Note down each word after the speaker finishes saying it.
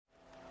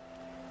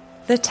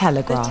The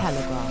Telegraph. The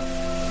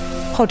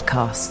Telegraph.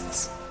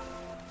 Podcasts.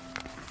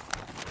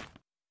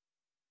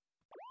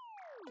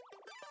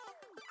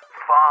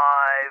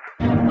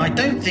 I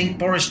don't think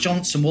Boris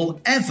Johnson will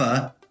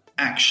ever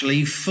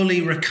actually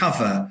fully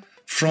recover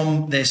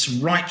from this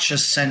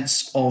righteous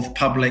sense of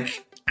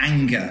public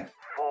anger.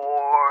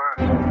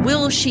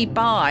 Will she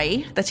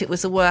buy that it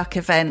was a work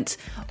event,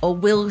 or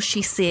will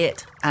she see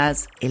it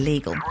as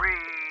illegal?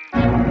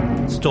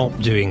 Stop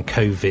doing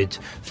COVID,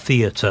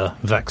 theatre,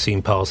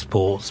 vaccine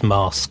passports,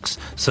 masks,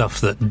 stuff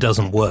that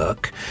doesn't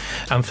work,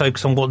 and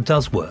focus on what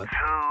does work.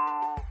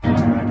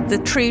 The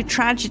true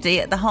tragedy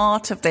at the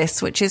heart of this,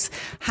 which is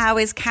how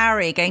is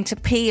Carrie going to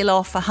peel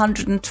off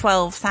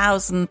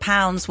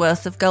 £112,000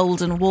 worth of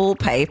golden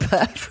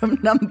wallpaper from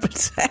number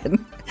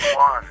 10?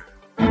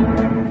 We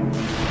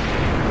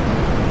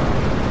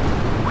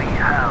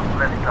have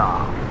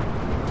liftoff.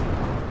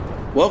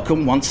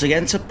 Welcome once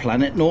again to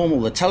Planet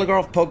Normal, the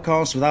Telegraph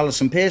podcast with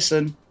Alison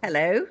Pearson.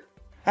 Hello.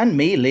 And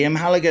me, Liam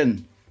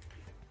Halligan.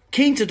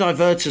 Keen to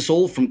divert us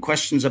all from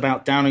questions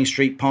about Downing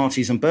Street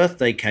parties and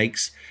birthday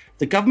cakes,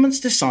 the government's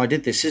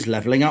decided this is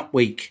Levelling Up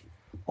Week.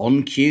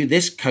 On cue,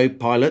 this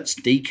co-pilot's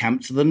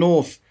decamped to the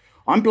north.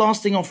 I'm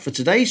blasting off for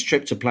today's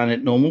trip to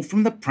Planet Normal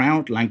from the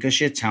proud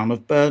Lancashire town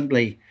of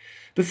Burnley,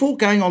 before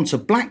going on to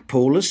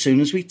Blackpool as soon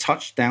as we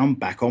touch down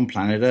back on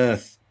planet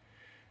Earth.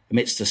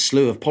 Amidst a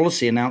slew of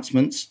policy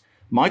announcements,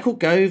 Michael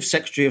Gove,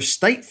 Secretary of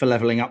State for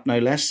Levelling Up no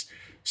less,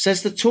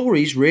 says the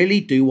Tories really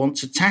do want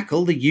to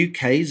tackle the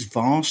UK's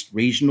vast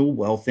regional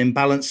wealth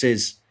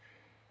imbalances.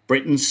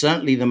 Britain's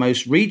certainly the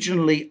most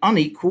regionally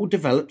unequal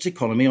developed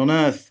economy on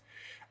earth,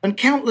 and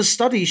countless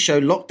studies show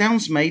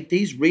lockdowns made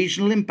these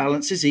regional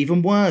imbalances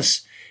even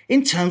worse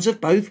in terms of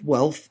both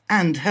wealth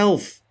and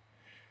health.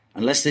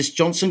 Unless this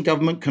Johnson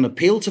government can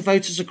appeal to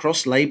voters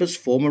across Labour's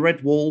former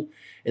Red Wall,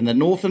 in the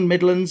North and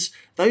Midlands,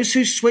 those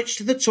who switched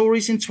to the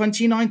Tories in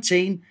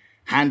 2019,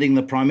 handing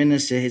the Prime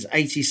Minister his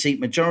 80-seat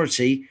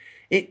majority,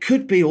 it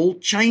could be all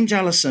change,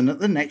 Alison, at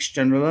the next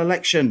general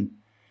election.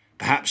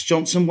 Perhaps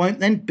Johnson won't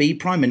then be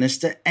Prime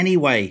Minister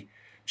anyway,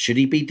 should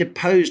he be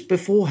deposed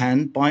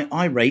beforehand by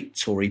irate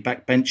Tory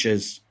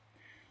backbenchers.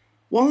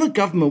 While the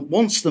government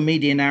wants the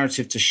media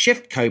narrative to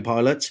shift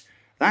co-pilot,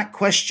 that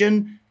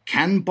question,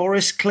 can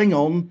Boris cling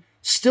on,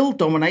 still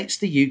dominates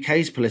the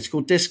UK's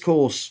political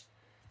discourse.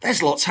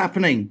 There's lots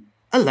happening.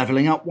 A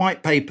levelling up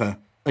white paper,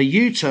 a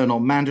U-turn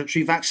on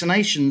mandatory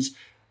vaccinations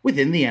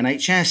within the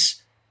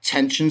NHS,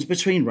 tensions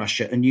between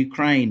Russia and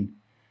Ukraine.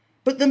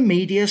 But the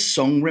media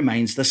song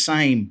remains the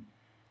same.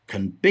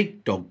 Can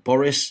Big Dog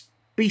Boris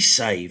be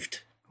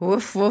saved?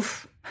 Woof,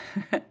 woof.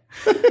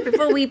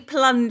 Before we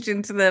plunge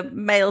into the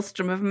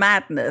maelstrom of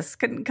madness,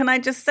 can I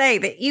just say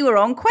that you were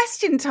on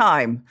Question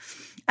Time?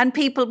 And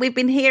people, we've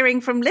been hearing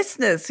from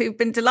listeners who've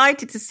been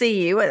delighted to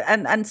see you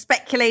and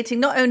speculating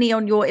not only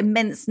on your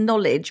immense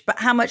knowledge, but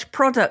how much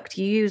product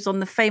you use on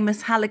the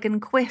famous Halligan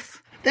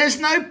quiff. There's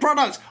no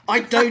product. I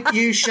don't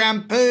use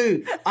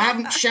shampoo. I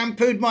haven't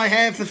shampooed my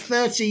hair for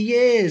 30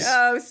 years.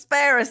 Oh,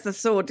 spare us the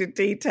sordid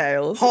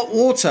details. Hot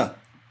water.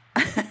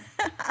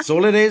 That's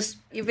all it is.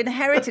 You've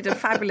inherited a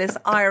fabulous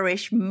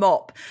Irish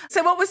mop.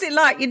 So what was it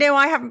like? You know,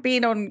 I haven't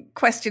been on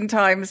Question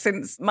Time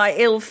since my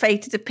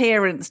ill-fated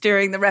appearance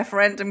during the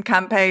referendum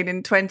campaign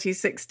in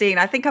 2016.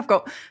 I think I've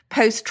got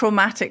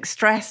post-traumatic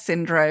stress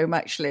syndrome,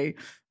 actually.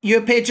 You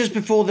appeared just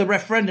before the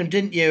referendum,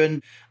 didn't you?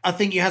 And I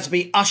think you had to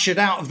be ushered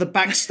out of the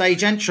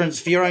backstage entrance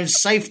for your own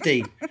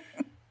safety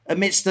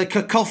amidst the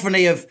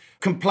cacophony of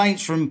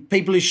complaints from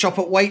people who shop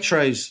at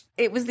Waitrose.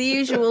 It was the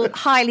usual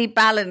highly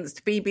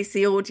balanced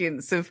BBC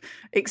audience of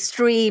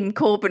extreme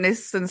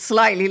Corbynists and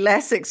slightly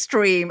less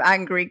extreme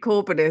angry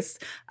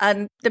Corbynists.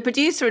 And the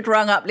producer had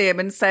rung up Liam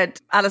and said,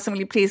 Alison,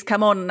 will you please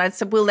come on? And I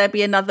said, will there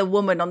be another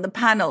woman on the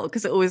panel?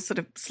 Because it always sort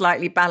of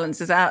slightly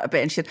balances out a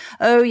bit. And she said,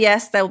 oh,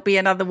 yes, there'll be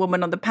another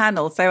woman on the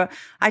panel. So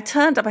I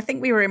turned up, I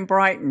think we were in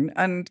Brighton,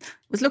 and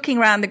was looking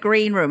around the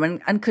green room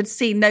and could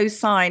see no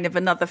sign of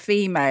another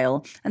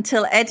female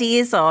until Eddie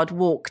Izzard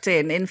walked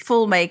in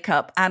full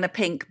makeup and a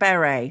pink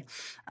beret.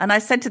 And I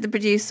said to the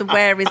producer,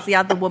 where is the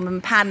other woman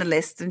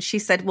panellist? And she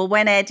said, well,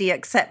 when Eddie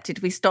accepted,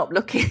 we stopped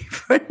looking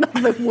for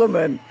another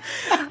woman.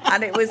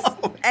 And it was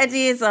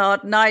Eddie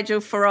Izzard, Nigel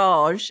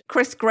Farage,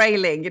 Chris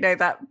Grayling, you know,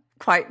 that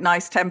quite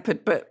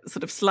nice-tempered but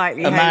sort of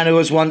slightly... A man who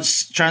was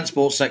once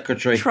Transport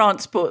Secretary.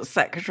 Transport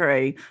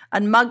Secretary.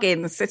 And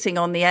Muggins sitting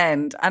on the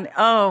end. And,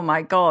 oh,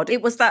 my God,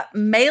 it was that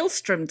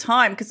maelstrom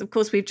time because, of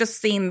course, we've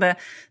just seen the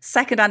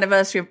second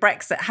anniversary of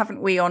Brexit,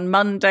 haven't we, on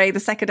Monday, the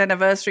second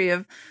anniversary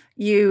of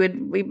you,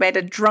 and we made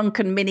a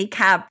drunken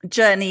minicab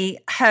journey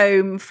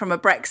home from a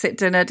Brexit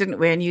dinner, didn't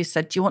we? And you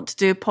said, do you want to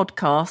do a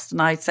podcast?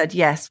 And I said,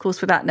 yes, of course,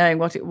 without knowing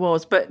what it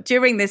was. But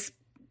during this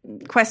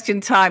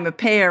Question Time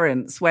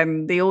appearance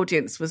when the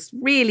audience was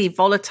really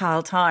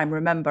volatile time,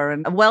 remember?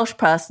 And a Welsh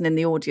person in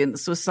the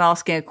audience was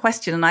asking a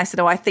question, and I said,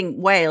 I think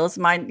Wales,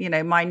 my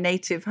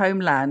native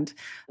homeland,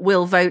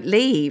 will vote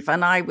leave.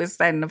 And I was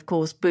then, of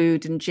course,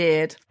 booed and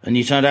jeered. And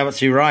you turned out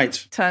to be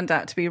right. Turned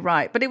out to be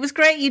right. But it was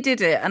great you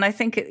did it. And I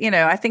think,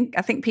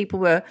 I think people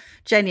were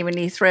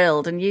genuinely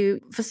thrilled. And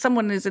you, for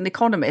someone who's an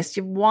economist,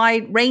 you're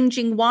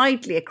ranging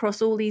widely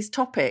across all these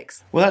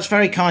topics. Well, that's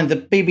very kind. The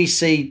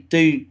BBC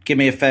do give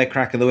me a fair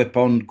crack of the whip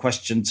on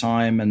Question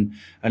Time and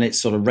its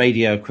sort of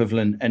radio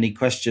equivalent, Any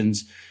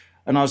Questions.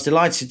 And I was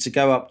delighted to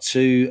go up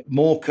to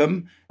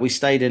Morecambe. We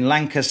stayed in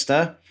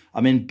Lancaster.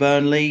 I'm in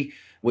Burnley,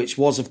 which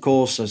was, of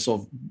course, a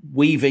sort of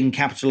weaving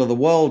capital of the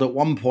world at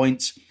one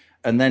point.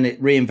 And then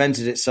it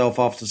reinvented itself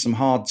after some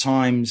hard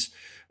times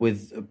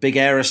with a big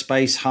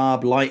aerospace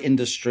hub, light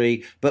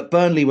industry. But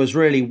Burnley was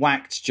really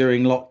whacked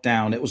during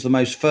lockdown. It was the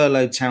most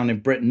furloughed town in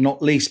Britain,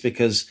 not least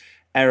because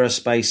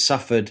aerospace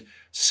suffered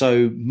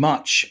so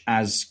much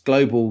as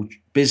global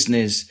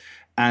business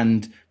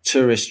and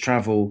tourist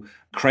travel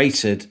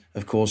cratered,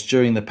 of course,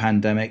 during the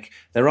pandemic.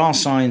 There are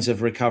signs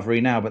of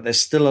recovery now, but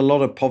there's still a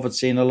lot of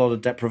poverty and a lot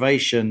of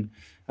deprivation.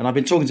 And I've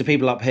been talking to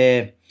people up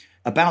here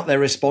about their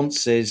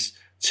responses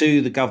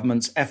to the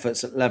government's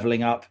efforts at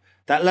levelling up.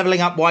 That levelling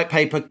up white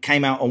paper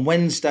came out on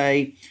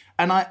Wednesday.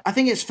 And I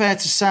think it's fair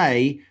to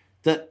say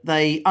that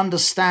they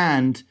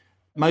understand,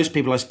 most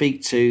people I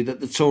speak to, that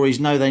the Tories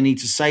know they need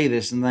to say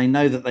this and they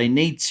know that they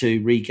need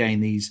to regain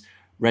these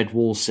red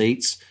wall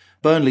seats.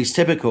 Burnley's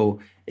typical.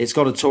 It's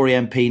got a Tory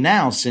MP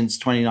now since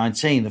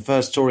 2019, the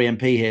first Tory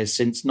MP here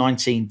since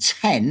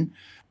 1910,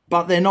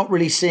 but they're not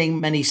really seeing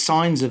many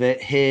signs of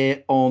it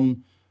here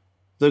on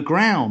the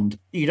ground.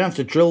 You don't have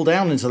to drill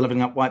down into the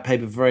Levelling Up white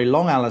paper for very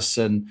long,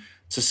 Alison,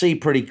 to see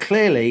pretty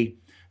clearly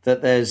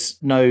that there's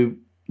no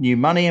new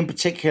money in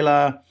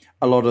particular.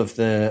 A lot of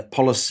the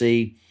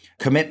policy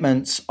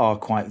commitments are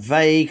quite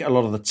vague. A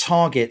lot of the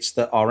targets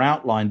that are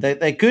outlined,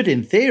 they're good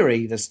in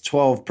theory. There's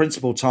 12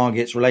 principal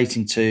targets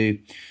relating to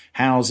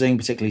housing,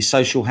 particularly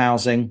social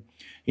housing,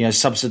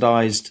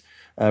 subsidised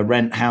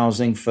rent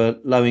housing for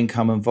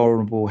low-income and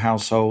vulnerable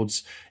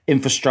households,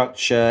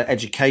 infrastructure,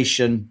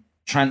 education,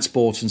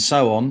 transport and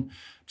so on,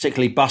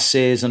 particularly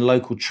buses and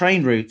local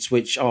train routes,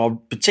 which are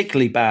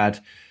particularly bad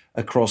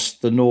across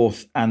the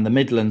north and the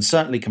Midlands,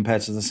 certainly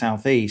compared to the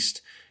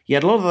southeast.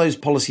 Yet a lot of those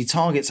policy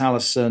targets,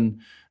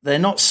 Alison, they're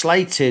not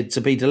slated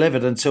to be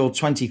delivered until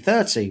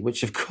 2030,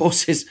 which of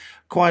course is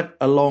quite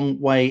a long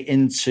way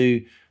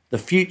into the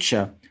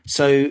future.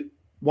 So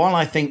while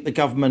I think the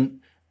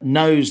government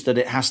knows that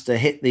it has to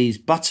hit these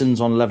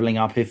buttons on levelling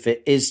up if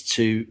it is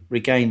to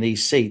regain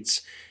these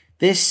seats,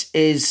 this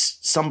is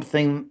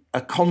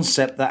a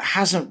concept that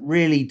hasn't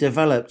really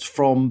developed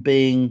from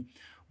being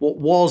what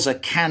was a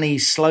canny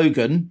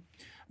slogan.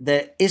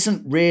 There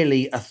isn't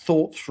really a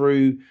thought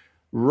through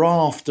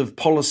raft of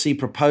policy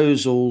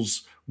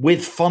proposals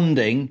with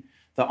funding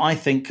that I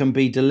think can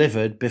be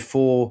delivered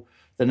before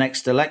the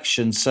next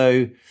election.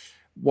 So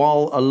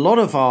while a lot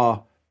of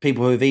our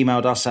people who have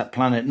emailed us at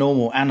Planet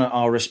Normal and at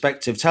our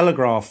respective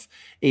Telegraph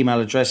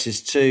email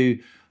addresses too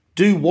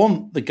do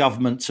want the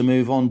government to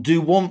move on, do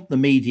want the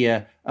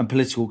media and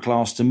political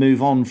class to move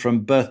on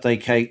from birthday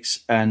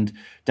cakes and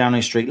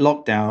Downing Street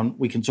lockdown,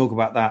 we can talk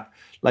about that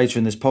later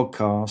in this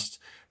podcast,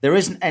 there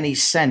isn't any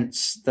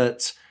sense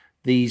that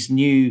these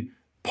new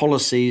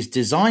policies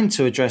designed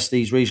to address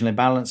these regional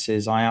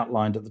imbalances I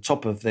outlined at the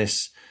top of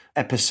this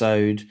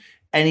episode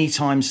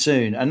anytime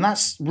soon. And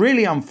that's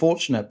really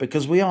unfortunate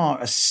because we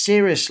are a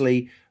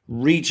seriously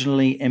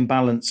regionally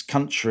imbalanced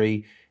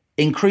country,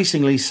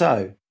 increasingly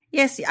so.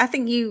 Yes, I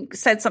think you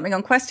said something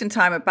on Question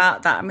Time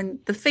about that. I mean,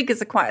 the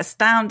figures are quite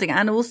astounding,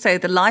 and also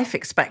the life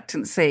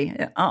expectancy,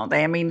 aren't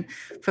they? I mean,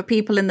 for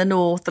people in the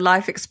north, the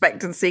life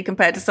expectancy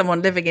compared to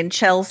someone living in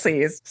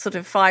Chelsea is sort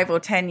of 5 or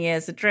 10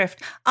 years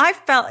adrift. I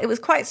felt it was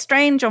quite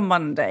strange on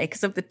Monday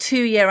because of the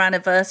 2-year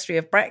anniversary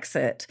of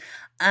Brexit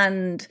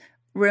and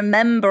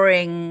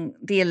remembering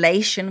the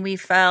elation we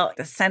felt,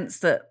 the sense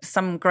that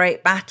some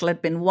great battle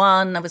had been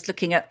won. I was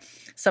looking at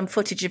some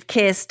footage of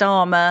Keir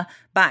Starmer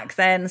back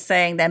then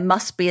saying there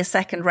must be a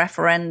second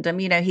referendum.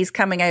 He's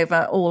coming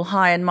over all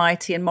high and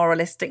mighty and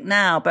moralistic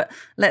now. But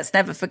let's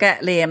never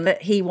forget, Liam,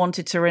 that he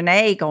wanted to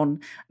renege on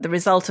the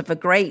result of a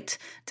great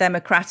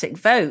democratic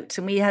vote.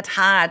 And we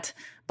had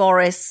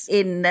Boris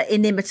in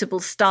inimitable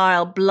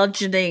style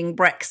bludgeoning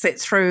Brexit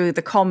through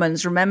the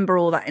Commons. Remember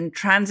all that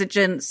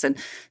intransigence, and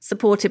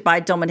supported by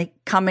Dominic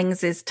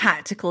Cummings'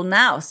 tactical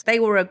nous. They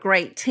were a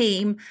great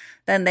team.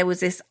 Then there was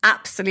this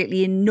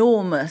absolutely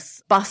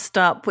enormous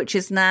bust-up, which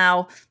is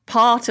now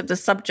part of the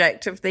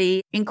subject of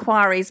the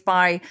inquiries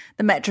by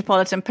the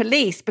Metropolitan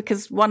Police,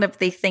 because one of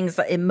the things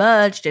that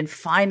emerged in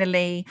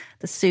finally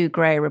the Sue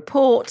Gray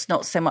report,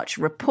 not so much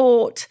a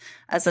report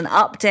as an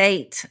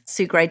update.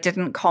 Sue Gray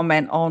didn't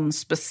comment on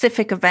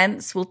specific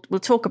events. We'll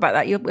talk about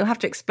that. We'll have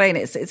to explain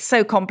it. It's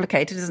so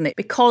complicated, isn't it?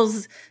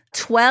 Because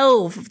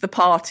 12 of the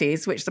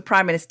parties, which the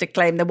Prime Minister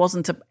claimed there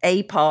wasn't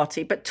a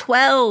party, but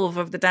 12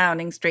 of the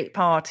Downing Street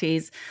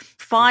parties,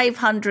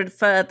 500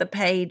 further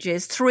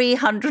pages,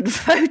 300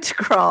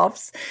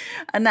 photographs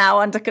are now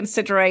under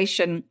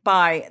consideration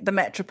by the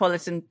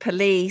Metropolitan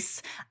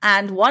Police.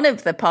 And one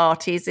of the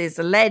parties is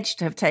alleged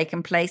to have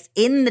taken place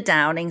in the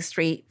Downing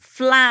Street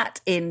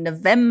flat in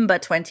November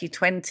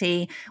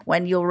 2020,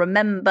 when you'll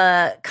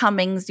remember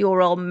Cummings,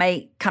 your old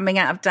mate, coming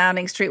out of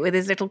Downing Street with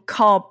his little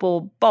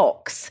cardboard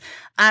box.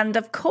 And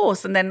of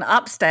course, and then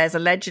upstairs,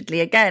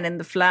 allegedly again in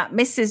the flat,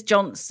 Mrs.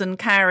 Johnson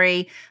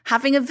Carey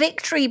having a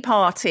victory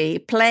party,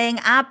 playing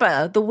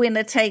ABBA, The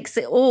Winner Takes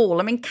It All.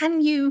 I mean,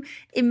 can you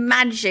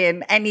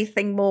imagine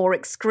anything more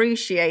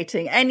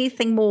excruciating,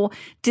 anything more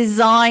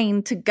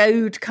designed to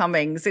goad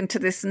Cummings into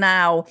this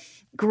now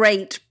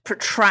great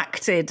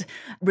protracted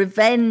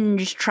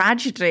revenge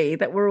tragedy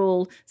that we're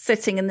all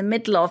sitting in the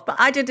middle of? But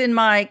I did in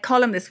my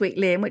column this week,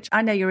 Liam, which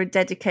I know you're a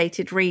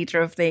dedicated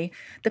reader of the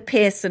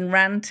Pearson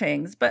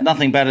rantings, but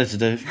nothing better to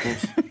do, of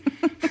course.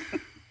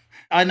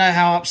 I know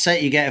how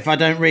upset you get if I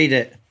don't read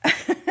it.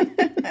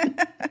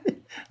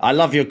 I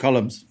love your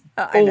columns.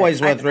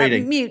 Always worth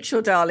reading.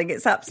 Mutual, darling.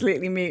 It's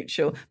absolutely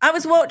mutual. I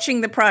was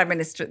watching the Prime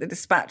Minister at the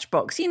dispatch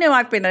box. You know,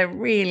 I've been a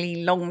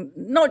really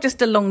not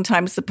just a long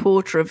time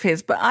supporter of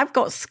his, but I've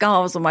got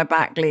scars on my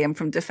back, Liam,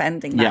 from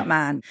defending that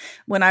man.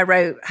 When I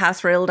wrote How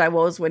Thrilled I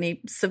Was when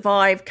he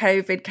survived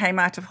COVID, came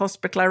out of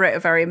hospital, I wrote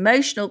a very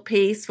emotional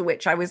piece for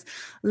which I was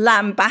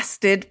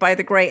lambasted by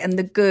the great and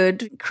the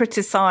good,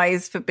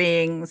 criticised for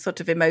being sort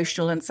of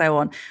emotional and so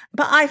on.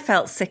 But I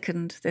felt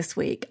sickened this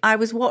week. I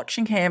was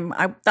watching him,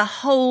 the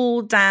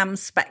whole damn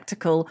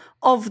spectacle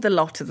of the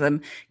lot of them.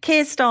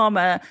 Keir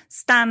Starmer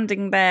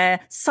standing there,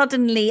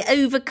 suddenly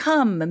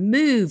overcome,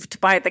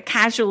 moved by the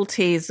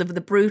casualties of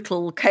the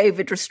brutal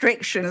COVID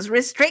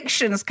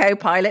restrictions,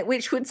 co-pilot,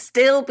 which would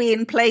still be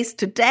in place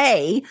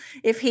today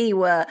if he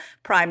were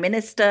Prime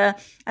Minister.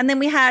 And then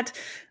we had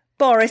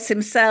Boris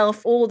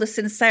himself, all the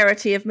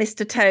sincerity of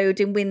Mr. Toad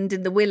in Wind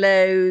in the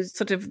Willows,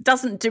 sort of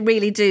doesn't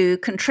really do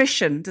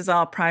contrition, does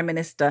our Prime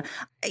Minister.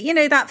 You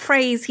know, that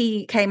phrase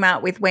he came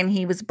out with when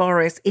he was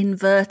Boris,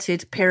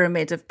 inverted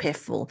pyramid of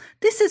piffle.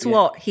 This is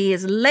what he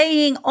is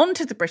laying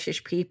onto the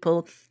British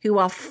people, who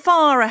are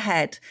far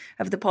ahead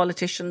of the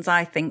politicians,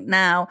 I think,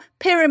 now.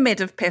 Pyramid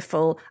of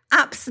piffle,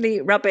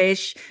 absolute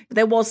rubbish.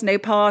 There was no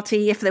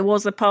party. If there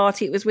was a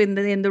party, it was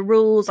within the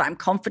rules. I'm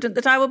confident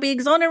that I will be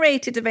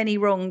exonerated of any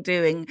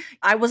wrongdoing.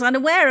 I was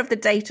unaware of the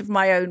date of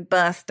my own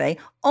birthday.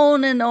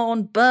 On and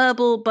on,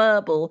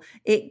 burble,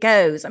 it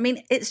goes. I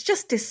mean, it's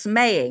just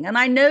dismaying. And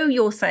I know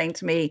you're saying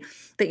to me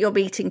that you're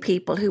meeting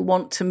people who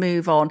want to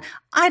move on.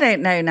 I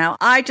don't know now.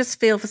 I just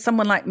feel for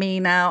someone like me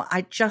now,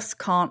 I just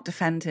can't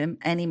defend him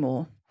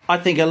anymore. I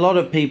think a lot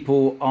of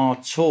people are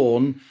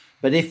torn,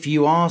 but if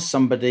you are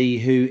somebody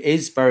who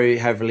is very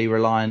heavily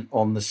reliant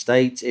on the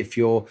state, if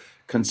you're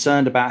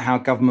concerned about how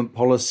government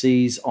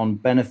policies on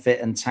benefit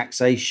and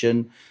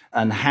taxation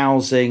and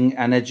housing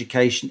and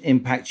education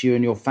impact you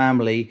and your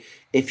family,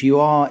 if you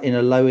are in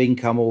a low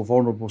income or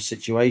vulnerable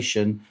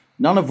situation,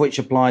 none of which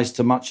applies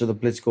to much of the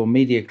political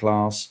media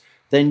class,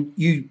 then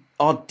you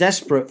are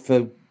desperate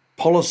for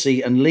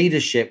policy and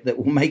leadership that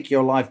will make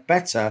your life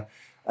better.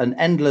 And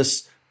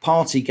endless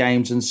party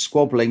games and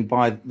squabbling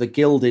by the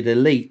gilded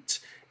elite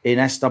in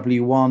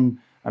SW1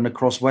 and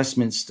across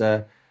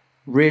Westminster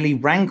really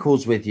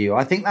rankles with you.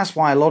 I think that's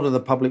why a lot of the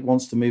public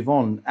wants to move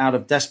on, out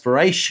of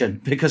desperation,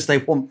 because they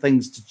want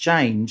things to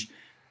change.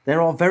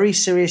 There are very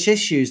serious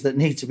issues that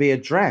need to be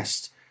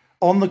addressed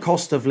on the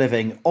cost of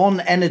living,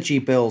 on energy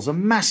bills. A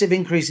massive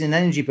increase in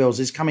energy bills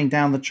is coming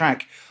down the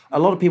track. A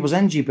lot of people's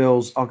energy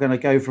bills are going to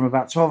go from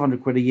about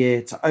 1,200 quid a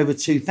year to over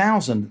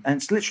 2,000. And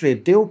it's literally a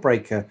deal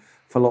breaker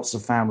for lots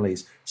of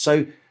families.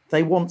 So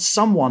they want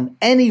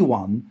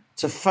anyone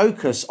to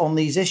focus on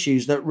these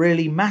issues that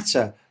really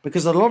matter,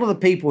 because a lot of the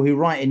people who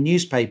write in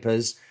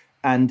newspapers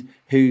and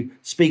who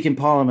speak in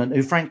Parliament,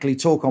 who frankly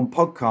talk on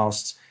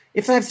podcasts,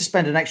 if they have to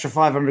spend an extra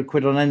 500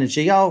 quid on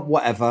energy,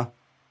 whatever.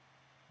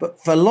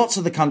 But for lots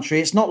of the country,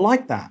 it's not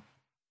like that.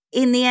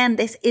 In the end,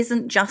 this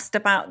isn't just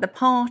about the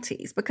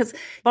parties, because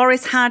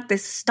Boris had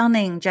this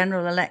stunning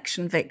general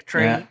election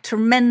victory,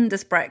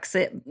 tremendous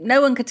Brexit.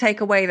 No one could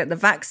take away that the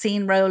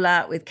vaccine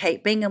rollout with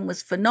Kate Bingham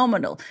was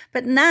phenomenal.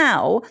 But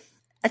now,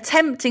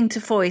 attempting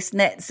to foist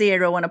net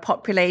zero on a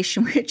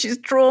population which is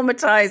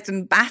traumatized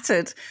and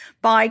battered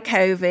by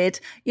COVID,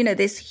 you know,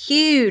 this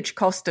huge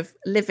cost of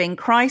living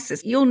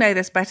crisis. You'll know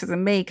this better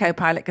than me,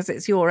 co-pilot, because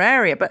it's your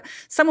area. But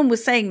someone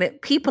was saying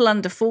that people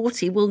under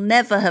 40 will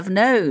never have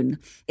known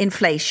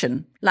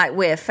inflation like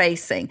we're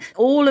facing.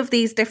 All of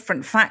these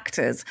different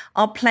factors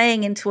are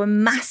playing into a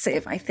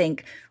massive, I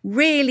think,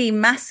 really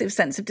massive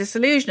sense of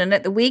disillusion. And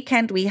at the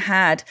weekend, we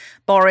had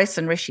Boris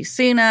and Rishi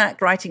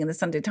Sunak writing in the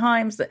Sunday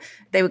Times that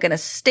they were going to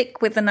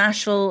stick with the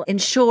national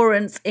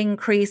insurance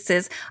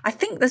increases. I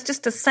think there's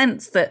just a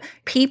sense that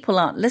people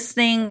aren't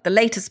listening. The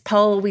latest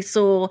poll we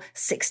saw,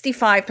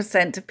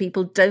 65% of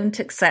people don't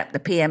accept the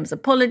PM's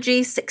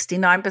apology.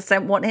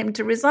 69% want him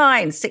to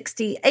resign.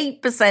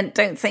 68%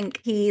 don't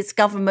think his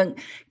government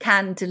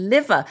can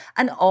deliver,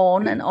 and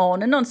on and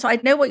on and on. So I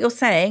know what you're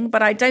saying,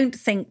 but I don't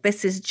think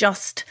this is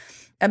just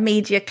a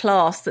media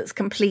class that's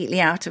completely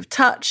out of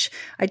touch.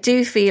 I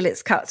do feel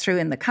it's cut through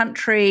in the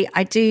country.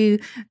 I do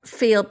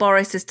feel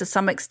Boris is to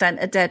some extent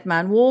a dead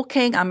man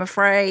walking, I'm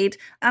afraid.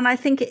 And I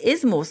think it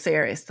is more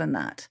serious than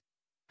that.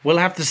 We'll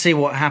have to see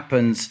what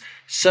happens.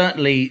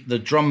 Certainly the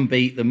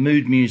drumbeat, the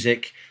mood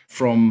music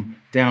from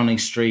Downing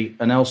Street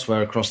and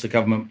elsewhere across the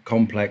government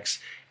complex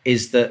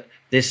is that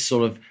this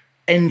sort of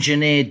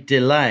engineered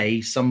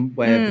delay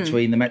somewhere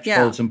between the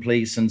Metropolitan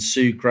Police and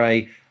Sue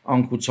Gray,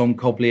 Uncle Tom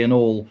Cobley and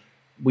all,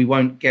 we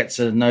won't get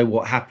to know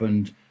what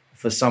happened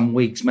for some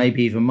weeks,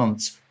 maybe even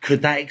months.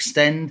 Could that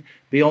extend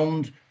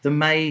beyond the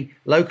May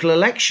local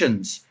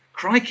elections?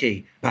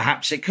 Crikey,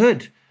 perhaps it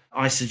could.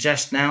 I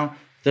suggest now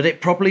that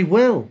it probably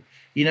will.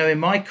 You know, in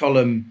my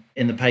column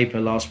in the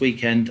paper last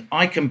weekend,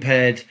 I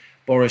compared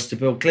Boris to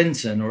Bill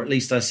Clinton, or at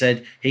least I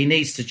said he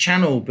needs to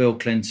channel Bill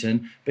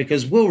Clinton,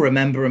 because we'll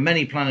remember, and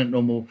many Planet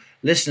Normal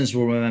listeners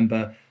will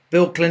remember,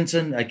 Bill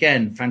Clinton,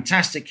 again,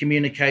 fantastic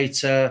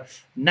communicator,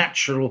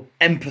 natural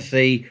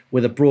empathy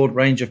with a broad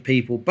range of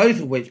people, both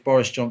of which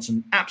Boris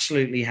Johnson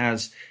absolutely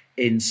has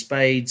in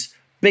spades.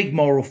 Big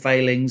moral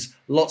failings,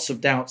 lots of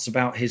doubts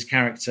about his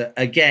character.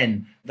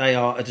 Again, they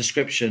are a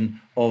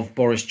description of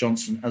Boris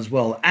Johnson as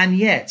well. And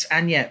yet,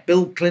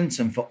 Bill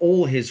Clinton, for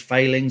all his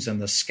failings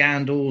and the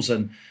scandals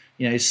and,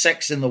 you know,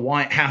 sex in the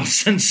White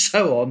House and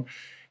so on,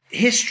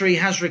 history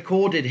has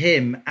recorded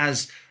him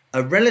as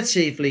a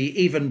relatively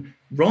even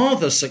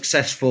rather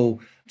successful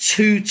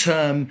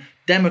two-term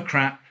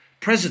Democrat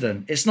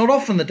president. It's not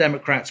often the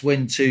Democrats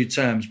win 2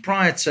 terms.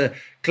 Prior to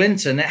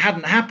Clinton, it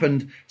hadn't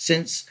happened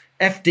since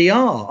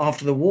FDR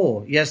after the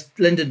war. Yes,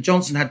 Lyndon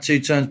Johnson had 2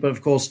 terms, but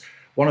of course,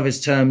 one of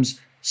his terms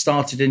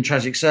started in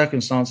tragic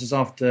circumstances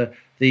after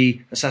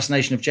the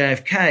assassination of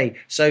JFK.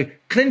 So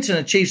Clinton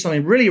achieved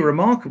something really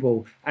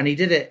remarkable, and he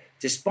did it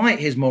despite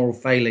his moral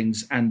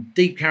failings and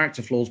deep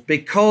character flaws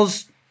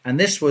because, and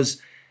this was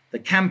the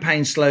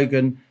campaign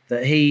slogan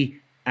that he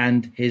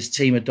and his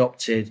team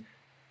adopted,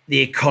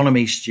 the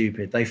economy's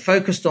stupid. They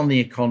focused on the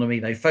economy.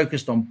 They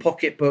focused on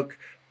pocketbook,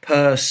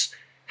 purse,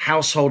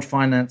 household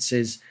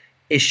finances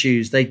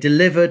issues. They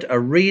delivered a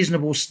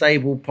reasonable,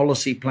 stable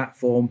policy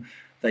platform.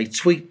 They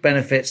tweaked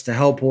benefits to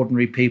help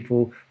ordinary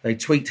people. They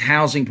tweaked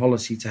housing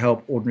policy to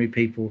help ordinary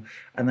people.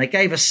 And they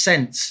gave a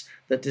sense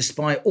that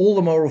despite all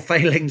the moral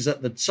failings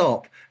at the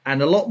top,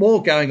 and a lot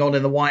more going on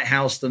in the White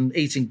House than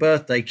eating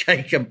birthday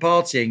cake and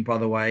partying, by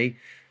the way,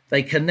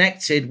 they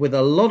connected with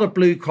a lot of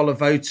blue-collar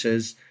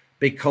voters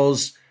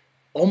because,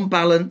 on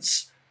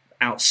balance,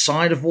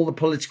 outside of all the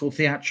political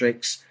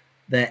theatrics,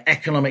 their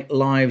economic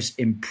lives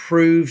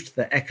improved.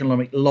 The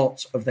economic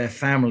lot of their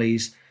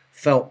families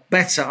felt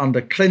better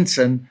under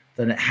Clinton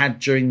than it had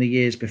during the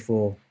years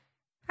before.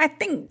 I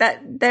think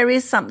that there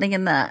is something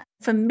in that.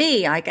 For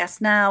me, I guess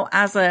now,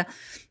 as a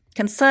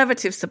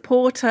Conservative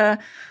supporter,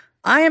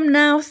 I am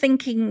now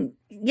thinking,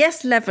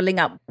 yes, levelling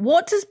up.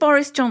 What does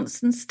Boris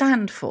Johnson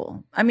stand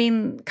for? I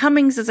mean,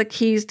 Cummings has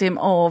accused him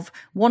of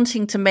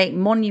wanting to make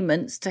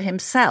monuments to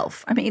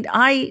himself. I mean,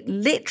 I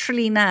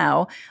literally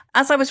now,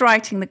 as I was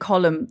writing the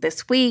column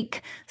this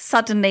week,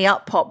 suddenly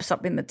pops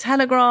up in the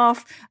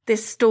Telegraph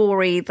this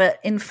story that,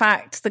 in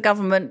fact, the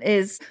government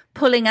is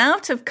pulling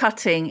out of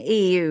cutting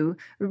EU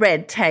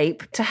red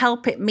tape to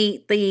help it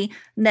meet the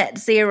net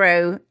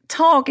zero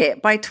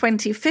target by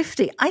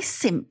 2050. I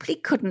simply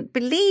couldn't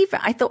believe it.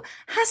 I thought,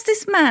 has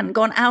this man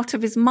gone out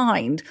of his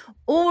mind?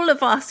 All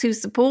of us who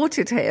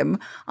supported him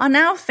are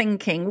now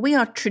thinking, we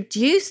are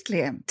traduced,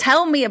 Liam.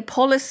 Tell me a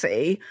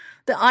policy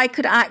that I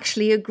could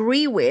actually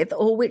agree with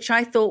or which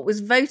I thought was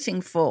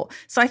voting for.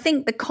 So I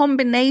think the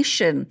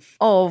combination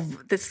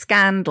of the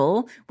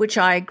scandal, which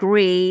I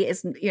agree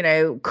is,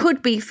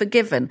 could be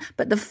forgiven,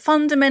 but the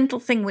fundamental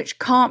thing which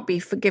can't be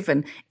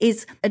forgiven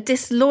is a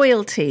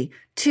disloyalty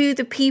to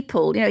the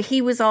people.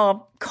 He was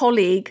our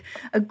colleague,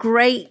 a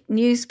great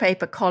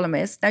newspaper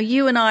columnist. Now,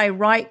 you and I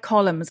write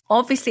columns.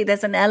 Obviously,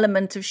 there's an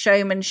element of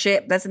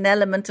showmanship. There's an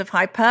element of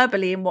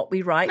hyperbole in what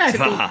we write.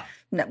 Never.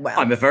 No, well,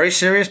 I'm a very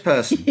serious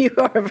person. You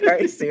are a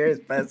very serious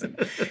person.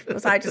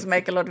 Because I just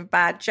make a lot of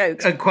bad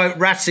jokes. And quote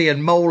Ratty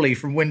and Moley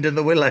from Wind in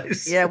the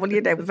Willows. Yeah, well,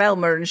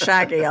 Velma and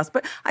Shaggy us.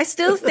 But I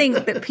still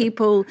think that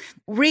people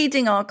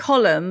reading our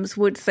columns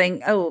would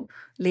think, oh,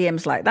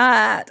 Liam's like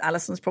that,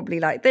 Alison's probably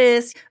like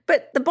this.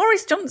 But the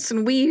Boris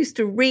Johnson we used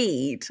to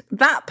read,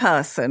 that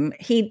person,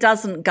 he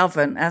doesn't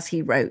govern as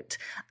he wrote.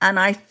 And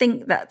I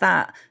think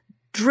that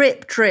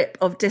drip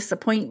of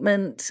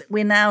disappointment.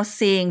 We're now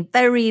seeing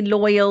very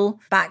loyal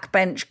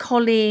backbench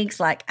colleagues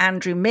like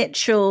Andrew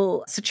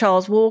Mitchell, Sir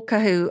Charles Walker,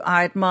 who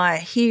I admire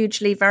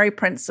hugely, very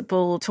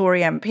principled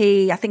Tory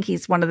MP. I think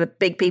he's one of the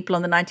big people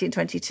on the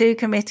 1922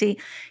 committee.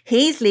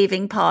 He's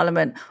leaving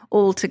Parliament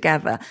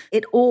altogether.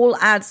 It all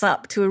adds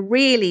up to a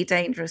really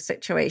dangerous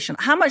situation.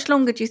 How much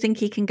longer do you think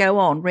he can go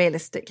on,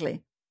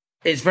 realistically?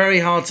 It's very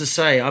hard to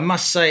say. I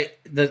must say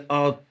that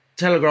our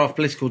Telegraph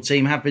political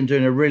team have been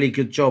doing a really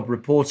good job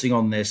reporting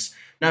on this.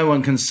 No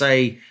one can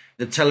say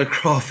the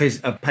Telegraph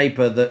is a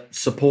paper that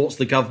supports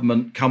the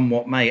government come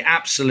what may.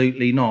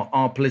 Absolutely not.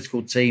 Our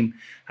political team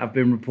have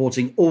been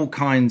reporting all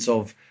kinds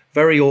of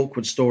very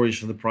awkward stories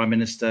for the Prime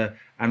Minister.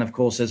 And of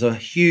course, there's a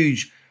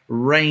huge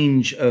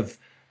range of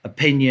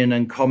opinion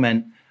and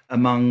comment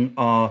among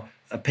our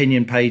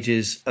opinion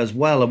pages as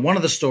well. And one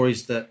of the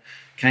stories that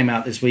came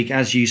out this week,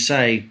 as you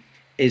say,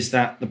 is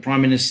that the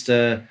Prime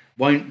Minister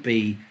won't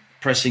be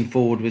pressing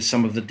forward with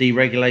some of the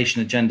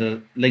deregulation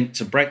agenda linked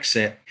to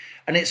Brexit.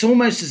 And it's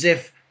almost as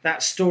if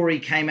that story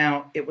came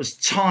out, it was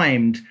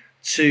timed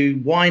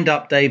to wind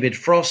up David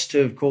Frost,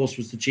 who, of course,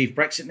 was the chief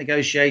Brexit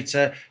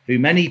negotiator, who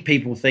many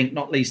people think,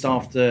 not least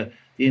after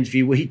the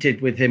interview we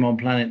did with him on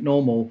Planet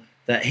Normal,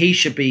 that he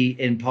should be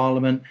in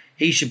Parliament,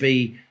 he should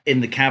be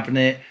in the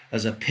cabinet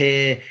as a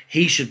peer,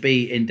 he should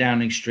be in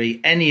Downing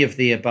Street, any of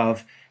the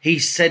above. He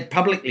said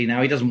publicly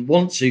now he doesn't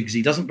want to because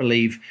he doesn't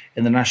believe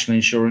in the national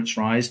insurance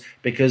rise,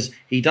 because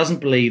he doesn't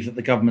believe that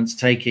the government's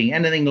taking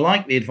anything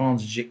like the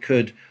advantage it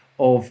could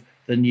of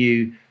the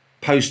new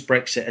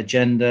post-Brexit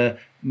agenda,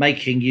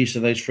 making use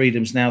of those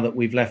freedoms now that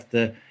we've left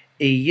the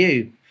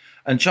EU.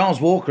 And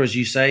Charles Walker, as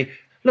you say,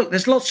 look,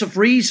 there's lots of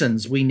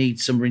reasons we need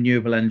some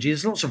renewable energy.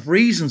 There's lots of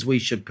reasons we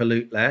should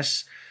pollute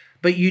less,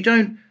 but you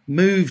don't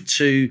move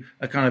to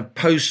a kind of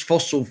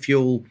post-fossil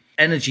fuel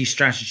energy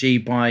strategy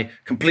by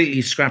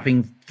completely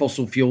scrapping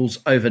fossil fuels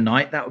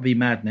overnight. That would be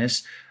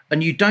madness.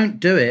 And you don't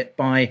do it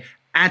by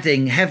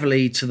adding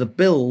heavily to the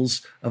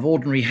bills of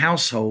ordinary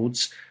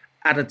households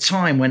at a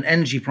time when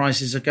energy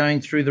prices are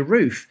going through the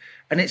roof.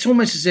 And it's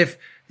almost as if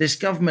this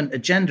government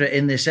agenda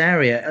in this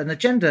area, an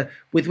agenda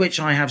with which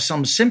I have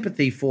some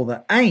sympathy for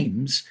the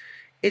aims,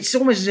 it's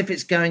almost as if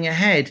it's going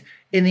ahead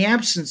in the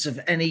absence of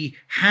any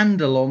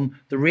handle on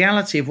the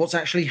reality of what's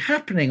actually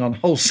happening on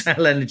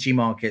wholesale energy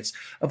markets,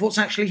 of what's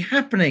actually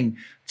happening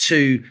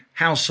to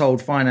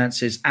household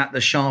finances at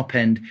the sharp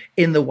end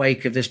in the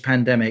wake of this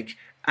pandemic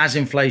as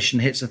inflation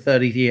hits a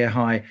 30-year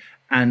high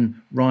and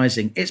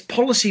rising. It's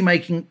policy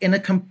making in a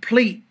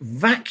complete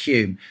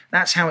vacuum.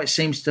 That's how it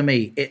seems to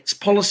me. It's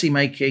policy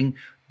making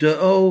de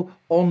haut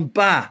en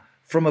bas,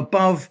 from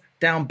above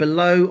down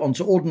below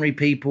onto ordinary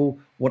people,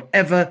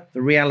 whatever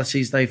the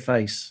realities they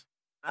face.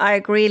 I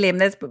agree, Liam.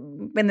 There's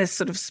been this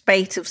sort of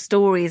spate of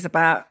stories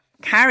about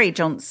Carrie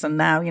Johnson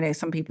now. You know,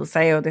 some people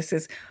say, oh, this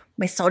is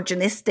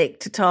misogynistic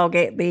to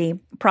target the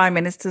Prime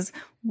Minister's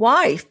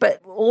wife.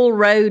 But all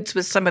roads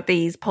with some of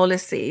these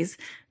policies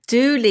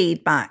do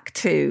lead back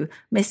to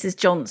Mrs.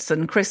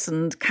 Johnson,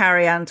 christened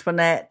Carrie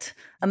Antoinette,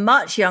 a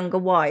much younger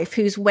wife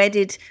who's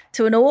wedded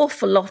to an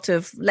awful lot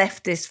of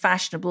leftist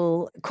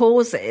fashionable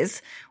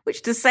causes,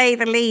 which, to say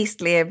the least,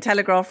 Liam,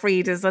 Telegraph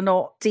readers are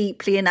not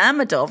deeply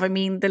enamoured of. I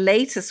mean, the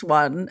latest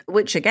one,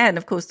 which again,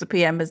 of course, the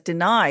PM has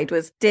denied,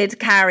 was, did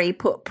Carrie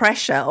put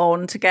pressure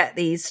on to get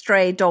these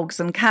stray dogs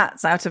and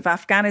cats out of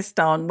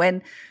Afghanistan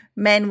when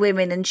men,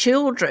 women and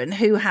children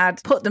who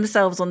had put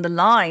themselves on the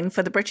line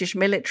for the British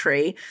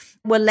military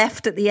were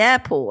left at the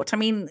airport? I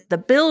mean, the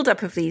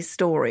build-up of these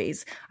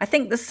stories, I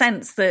think the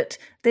sense that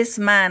this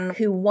man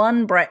who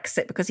won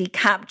Brexit because he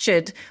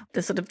captured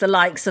the sort of the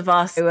likes of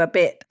us who are a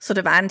bit sort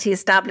of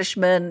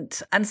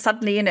anti-establishment, and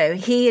suddenly, you know,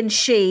 he and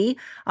she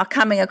are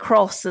coming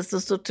across as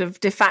the sort of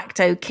de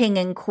facto king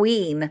and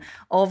queen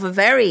of a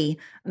very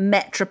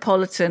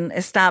metropolitan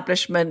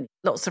establishment,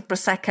 lots of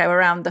Prosecco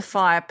around the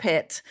fire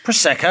pit.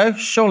 Prosecco?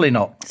 Surely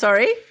not.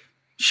 Sorry?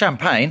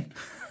 Champagne?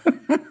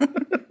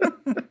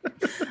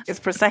 It's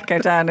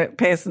Prosecco down at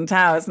Pearson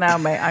Towers now,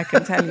 mate, I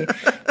can tell you.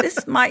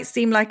 This might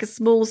seem like a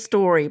small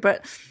story,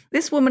 but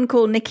this woman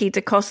called Nikki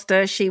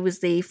DaCosta, she was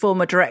the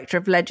former director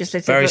of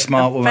legislative Very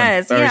smart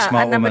affairs. Woman. Very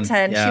smart at number woman.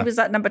 10. Yeah. She was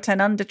at number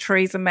 10 under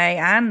Theresa May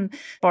and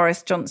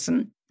Boris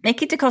Johnson.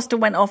 Nikki DaCosta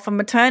went off on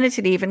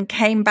maternity leave and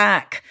came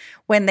back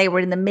when they were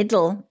in the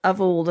middle of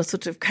all the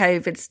sort of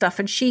COVID stuff.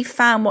 And she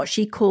found what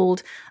she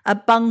called a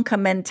bunker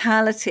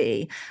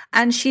mentality.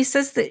 And she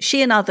says that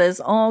she and others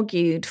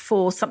argued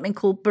for something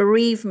called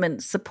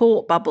bereavement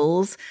support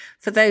bubbles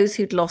for those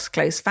who'd lost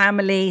close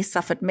family,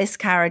 suffered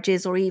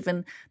miscarriages, or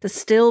even the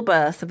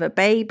stillbirth of a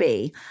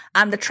baby.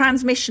 And the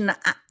transmission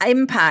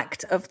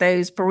impact of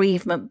those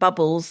bereavement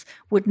bubbles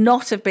would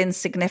not have been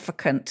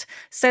significant.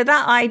 So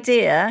that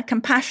idea,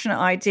 compassionate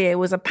idea,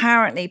 was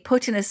apparently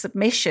put in a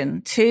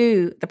submission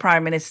to the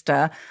Prime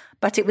Minister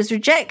but it was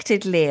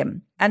rejected,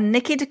 Liam. And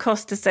Nikki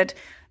DaCosta said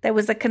there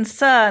was a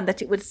concern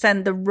that it would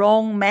send the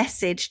wrong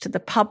message to the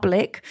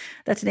public,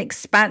 that an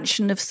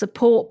expansion of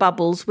support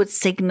bubbles would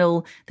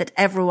signal that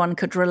everyone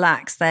could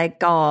relax their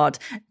guard.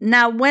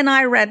 Now, when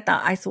I read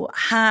that, I thought,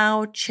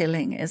 how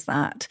chilling is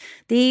that?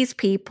 These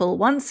people,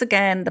 once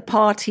again, the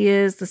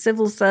partiers, the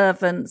civil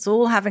servants,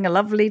 all having a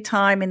lovely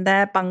time in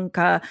their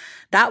bunker.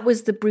 That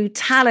was the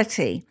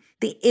brutality,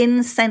 the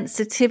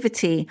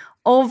insensitivity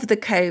of the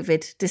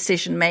COVID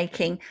decision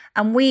making.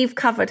 And we've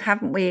covered,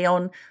 haven't we,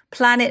 on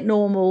Planet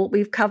Normal,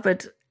 we've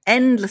covered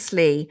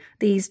endlessly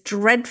these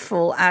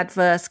dreadful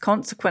adverse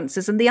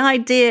consequences. And the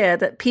idea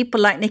that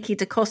people like Nikki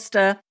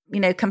DaCosta,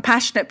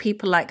 compassionate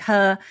people like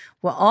her,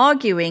 were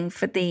arguing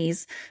for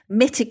these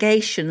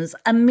mitigations,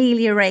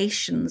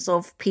 ameliorations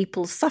of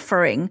people's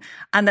suffering,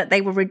 and that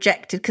they were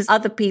rejected because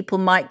other people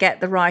might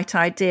get the right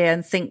idea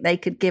and think they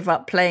could give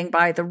up playing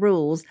by the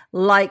rules,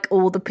 like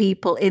all the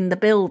people in the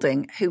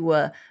building who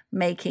were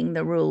making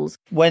the rules.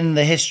 When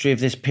the history of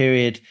this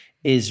period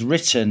is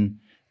written,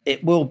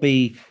 it will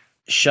be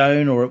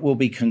shown, or it will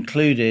be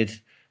concluded,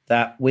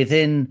 that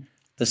within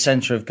the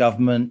centre of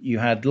government, you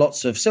had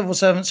lots of civil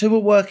servants who were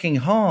working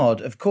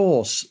hard, of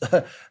course,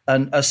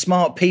 and are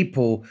smart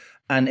people.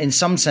 And in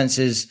some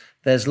senses,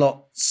 there's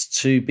lots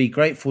to be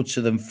grateful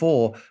to them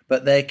for.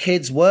 But their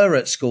kids were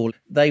at school.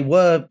 They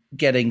were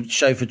getting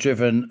chauffeur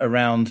driven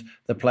around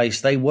the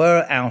place. They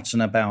were out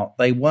and about.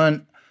 They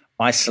weren't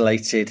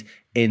isolated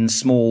in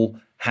small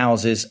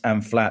houses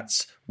and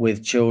flats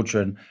with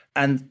children.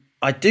 And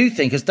I do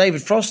think, as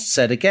David Frost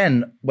said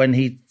again, when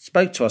he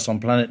spoke to us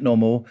on Planet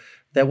Normal,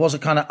 there was a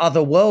kind of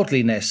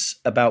otherworldliness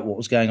about what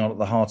was going on at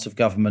the heart of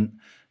government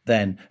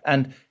then.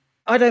 And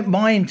I don't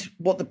mind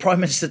what the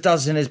Prime Minister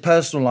does in his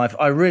personal life.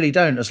 I really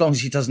don't, as long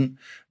as he doesn't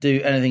do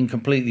anything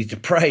completely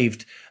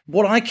depraved.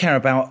 What I care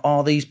about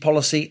are these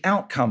policy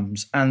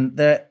outcomes. And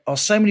there are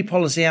so many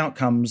policy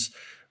outcomes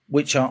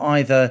which are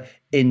either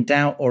in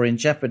doubt or in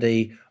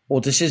jeopardy, or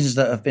decisions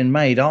that have been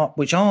made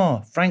which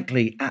are,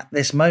 frankly, at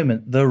this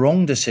moment, the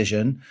wrong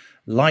decision,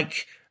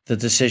 like the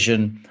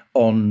decision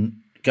on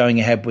going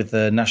ahead with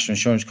the national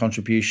insurance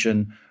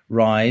contribution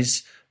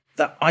rise,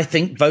 that I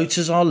think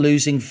voters are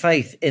losing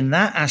faith in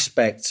that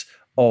aspect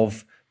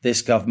of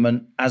this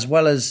government, as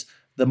well as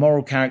the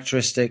moral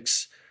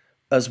characteristics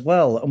as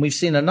well. And we've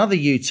seen another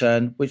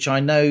U-turn, which I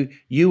know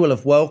you will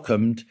have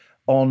welcomed,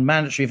 on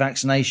mandatory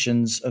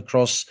vaccinations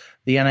across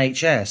the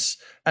NHS.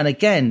 And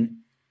again,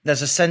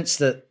 there's a sense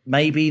that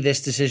maybe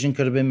this decision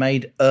could have been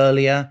made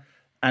earlier.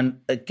 And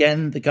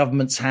again, the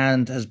government's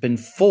hand has been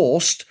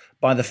forced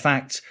by the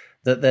fact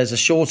that there's a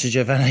shortage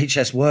of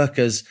NHS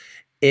workers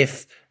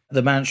if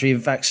the mandatory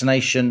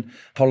vaccination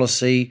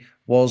policy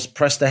was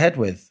pressed ahead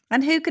with.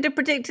 And who could have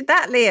predicted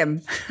that,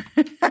 Liam?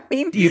 I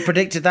mean, you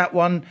predicted that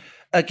one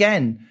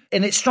again.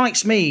 And it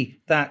strikes me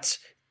that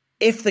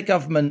if the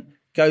government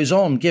goes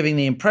on giving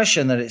the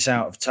impression that it's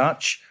out of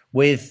touch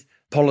with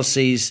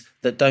policies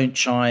that don't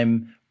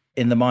chime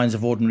in the minds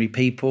of ordinary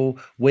people,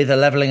 with a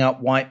levelling up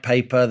white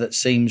paper that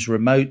seems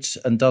remote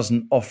and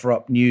doesn't offer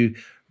up new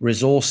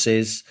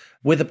resources,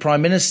 with a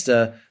Prime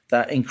Minister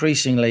that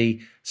increasingly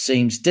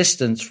seems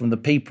distant from the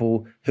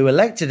people who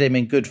elected him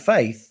in good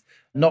faith,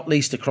 not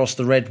least across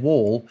the red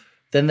wall,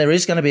 then there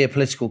is going to be a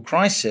political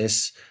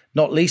crisis,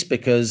 not least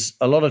because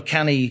a lot of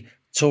canny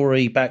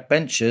Tory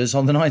backbenchers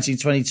on the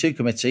 1922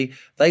 committee,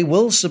 they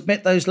will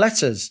submit those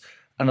letters.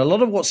 And a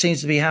lot of what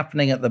seems to be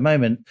happening at the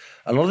moment,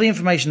 a lot of the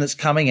information that's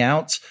coming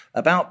out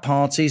about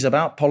parties,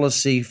 about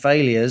policy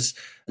failures,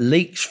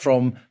 leaks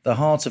from the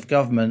heart of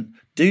government,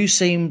 do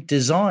seem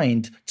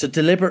designed to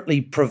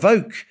deliberately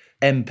provoke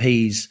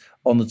MPs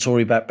on the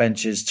Tory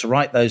backbenches to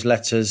write those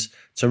letters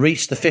to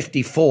reach the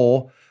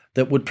 54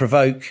 that would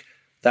provoke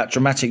that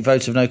dramatic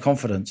vote of no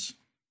confidence.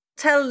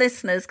 Tell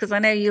listeners, because I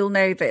know you'll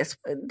know this,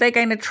 they're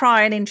going to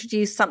try and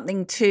introduce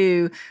something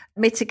to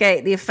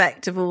mitigate the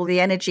effect of all the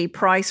energy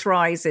price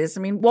rises.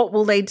 I mean, what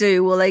will they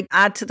do? Will they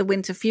add to the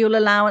winter fuel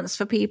allowance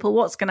for people?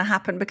 What's going to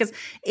happen? Because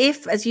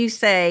if, as you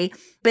say,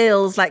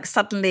 bills like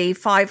suddenly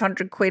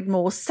 500 quid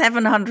more,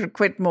 700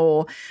 quid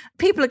more,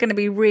 people are going to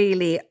be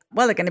really,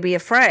 well, they're going to be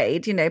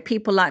afraid.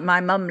 People like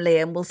my mum,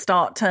 Liam, will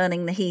start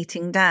turning the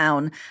heating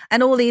down.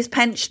 And all these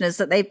pensioners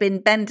that they've been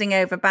bending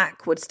over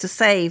backwards to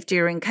save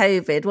during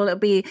COVID, well, it'll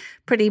be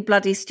pretty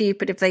bloody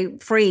stupid if they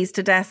freeze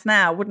to death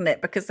now, wouldn't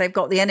it? Because they've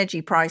got the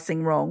energy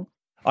pricing wrong.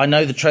 I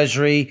know the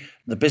Treasury,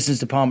 the Business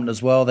Department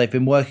as well, they've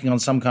been working on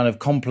some kind of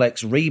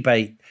complex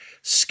rebate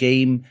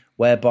scheme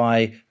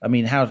whereby, I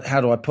mean, how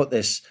do I put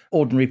this?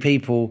 Ordinary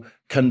people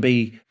can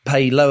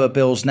pay lower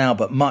bills now,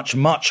 but much,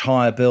 much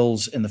higher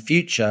bills in the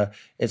future.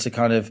 It's a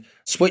kind of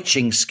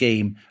switching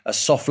scheme, a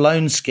soft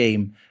loan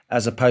scheme,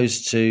 as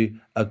opposed to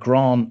a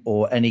grant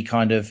or any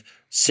kind of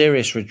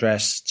serious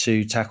redress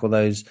to tackle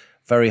those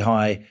very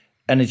high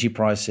energy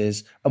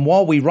prices. And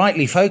while we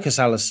rightly focus,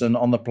 Alison,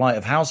 on the plight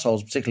of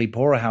households, particularly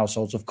poorer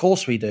households, of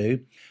course we do,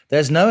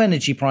 there's no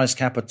energy price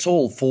cap at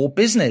all for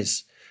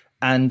business.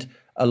 And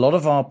a lot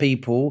of our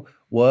people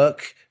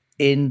work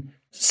in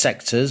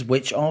sectors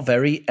which are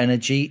very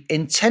energy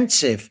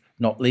intensive,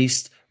 not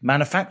least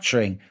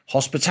manufacturing.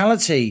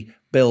 Hospitality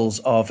bills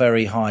are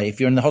very high. If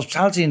you're in the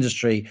hospitality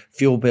industry,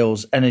 fuel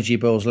bills, energy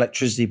bills,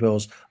 electricity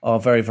bills are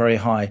very, very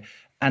high.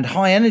 And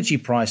high energy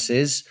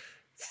prices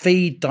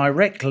feed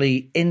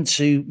directly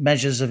into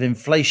measures of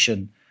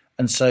inflation.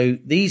 And so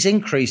these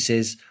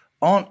increases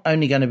aren't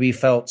only going to be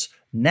felt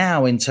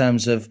now in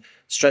terms of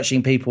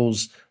stretching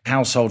people's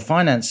household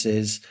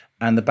finances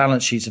and the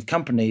balance sheets of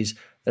companies,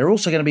 they're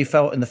also going to be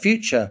felt in the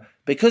future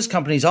because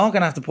companies are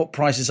going to have to put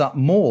prices up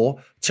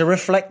more to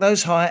reflect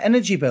those higher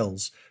energy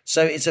bills.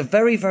 So it's a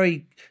very,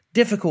 very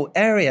difficult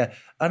area.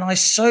 And I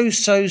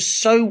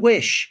so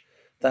wish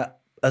that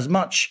as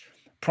much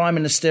prime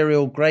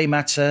ministerial grey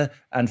matter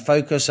and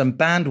focus and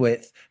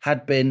bandwidth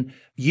had been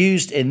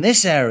used in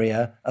this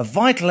area, a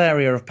vital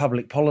area of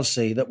public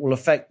policy that will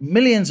affect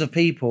millions of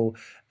people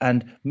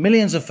and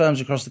millions of firms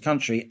across the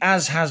country,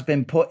 as has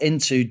been put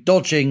into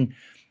dodging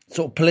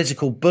sort of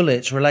political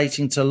bullets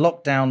relating to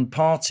lockdown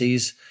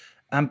parties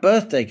and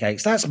birthday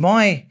cakes. That's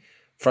my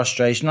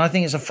frustration. I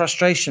think it's a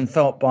frustration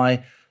felt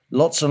by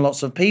lots and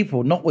lots of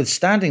people,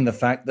 notwithstanding the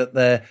fact that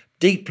they're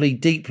deeply,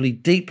 deeply,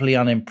 deeply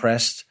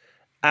unimpressed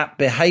at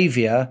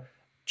behaviour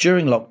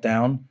during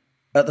lockdown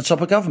at the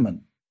top of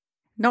government.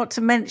 Not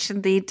to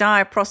mention the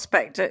dire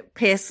prospect at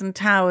Pearson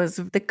Towers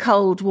of the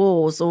Cold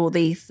Wars or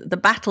the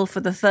battle for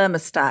the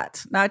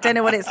thermostat. Now, I don't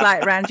know what it's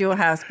like around your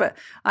house, but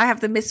I have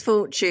the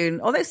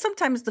misfortune, although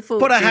sometimes the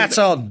fortune... Put a hat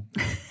on.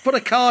 Put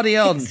a cardi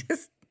on.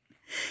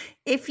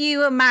 If you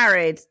were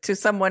married to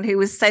someone who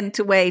was sent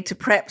away to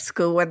prep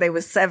school when they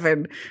were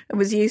 7 and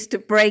was used to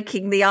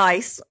breaking the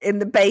ice in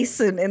the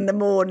basin in the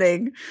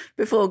morning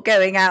before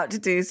going out to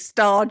do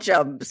star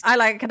jumps, I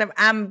like kind of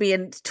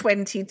ambient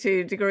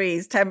 22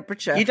 degrees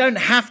temperature. You don't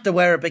have to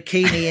wear a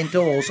bikini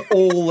indoors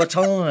all the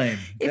time.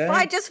 If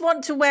I just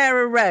want to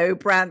wear a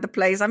robe around the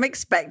place, I'm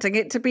expecting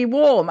it to be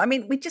warm. I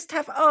mean, we just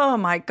have, oh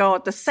my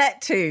God, the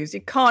set twos.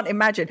 You can't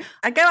imagine.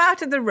 I go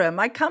out of the room,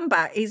 I come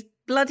back, he's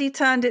bloody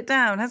turned it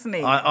down, hasn't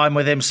he? I'm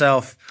with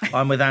himself.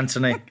 I'm with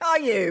Anthony. Are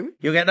you?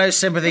 You'll get no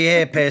sympathy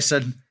here,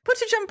 Pearson.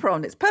 Put a jumper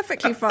on. It's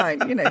perfectly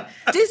fine. You know,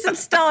 do some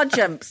star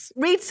jumps.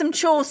 Read some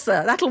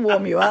Chaucer. That'll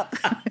warm you up.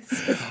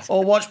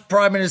 Or watch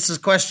Prime Minister's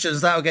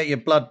Questions. That'll get your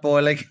blood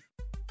boiling.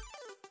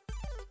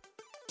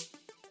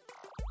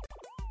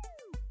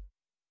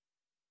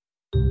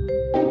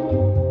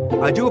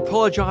 I do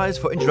apologise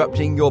for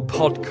interrupting your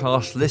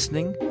podcast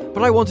listening,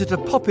 but I wanted to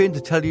pop in to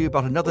tell you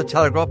about another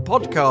Telegraph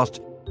podcast.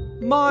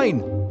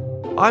 Mine.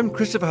 I'm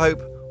Christopher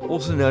Hope,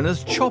 also known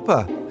as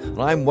Chopper,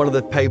 and I'm one of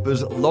the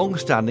paper's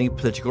long-standing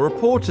political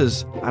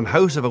reporters and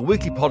host of a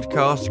weekly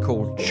podcast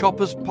called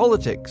Chopper's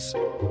Politics.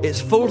 It's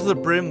full to the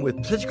brim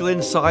with political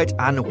insight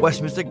and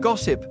Westminster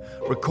gossip,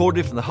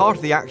 recorded from the heart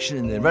of the action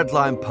in the Red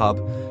Lion pub,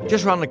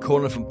 just round the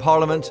corner from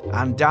Parliament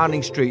and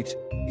Downing Street.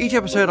 Each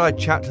episode I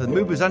chat to the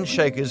movers and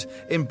shakers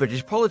in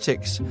British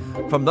politics,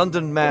 from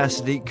London Mayor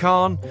Sadiq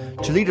Khan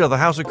to Leader of the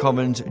House of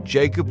Commons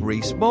Jacob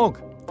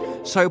Rees-Mogg.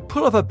 So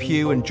pull up a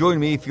pew and join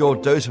me for your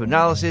dose of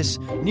analysis,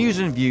 news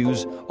and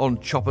views on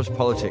Chopper's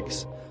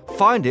Politics.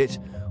 Find it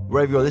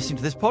wherever you're listening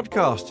to this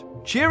podcast.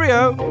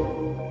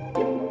 Cheerio!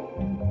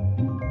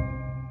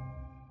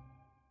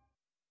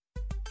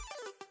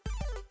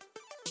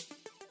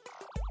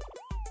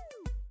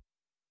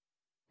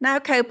 Now,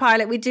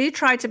 co-pilot, we do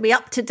try to be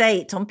up to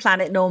date on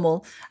Planet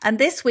Normal. And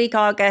this week,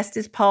 our guest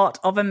is part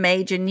of a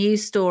major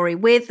news story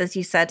with, as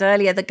you said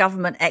earlier, the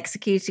government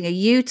executing a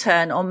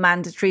U-turn on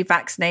mandatory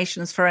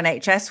vaccinations for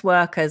NHS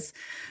workers.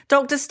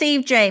 Dr.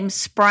 Steve James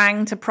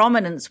sprang to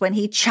prominence when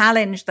he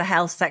challenged the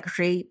Health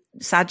Secretary,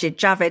 Sajid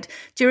Javid,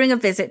 during a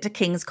visit to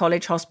King's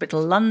College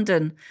Hospital,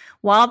 London.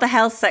 While the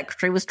Health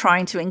Secretary was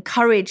trying to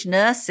encourage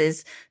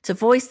nurses to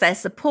voice their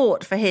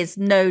support for his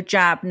no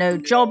jab, no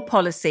job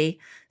policy,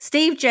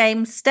 Steve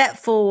James stepped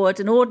forward,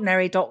 an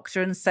ordinary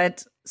doctor, and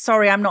said,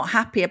 sorry, I'm not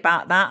happy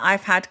about that.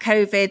 I've had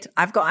COVID.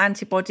 I've got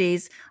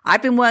antibodies.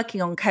 I've been working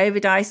on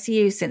COVID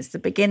ICU since the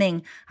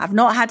beginning. I've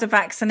not had a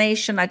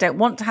vaccination. I don't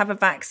want to have a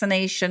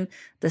vaccination.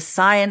 The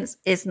science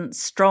isn't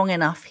strong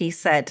enough, he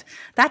said.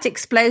 That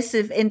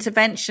explosive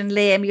intervention,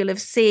 Liam, you'll have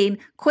seen,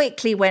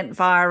 quickly went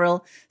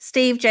viral.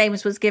 Steve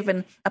James was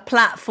given a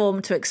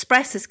platform to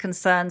express his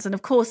concerns. And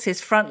of course,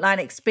 his frontline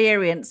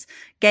experience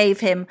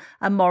gave him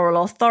a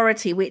moral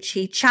authority, which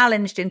he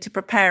challenged into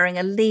preparing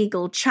a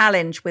legal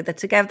challenge with the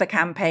Together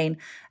campaign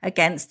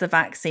against the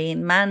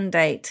vaccine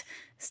mandate.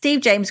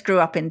 Steve James grew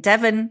up in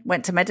Devon,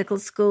 went to medical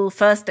school,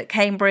 first at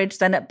Cambridge,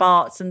 then at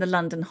Barts and the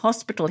London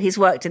Hospital. He's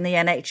worked in the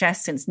NHS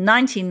since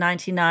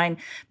 1999,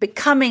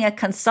 becoming a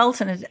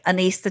consultant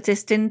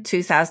anaesthetist in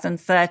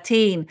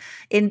 2013.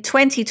 In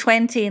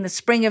 2020, in the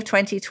spring of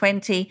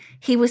 2020,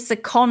 he was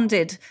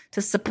seconded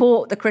to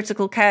support the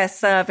critical care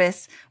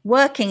service,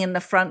 working in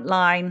the front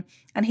line,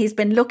 and he's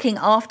been looking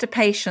after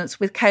patients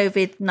with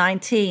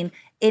COVID-19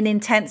 in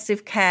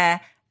intensive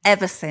care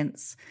ever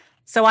since.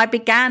 So I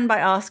began by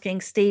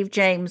asking Steve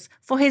James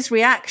for his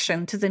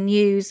reaction to the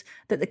news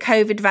that the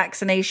COVID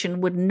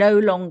vaccination would no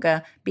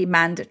longer be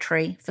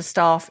mandatory for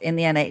staff in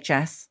the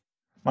NHS.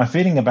 My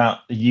feeling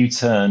about the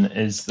U-turn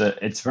is that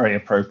it's very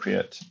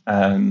appropriate.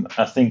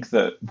 I think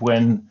that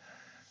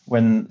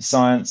when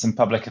science and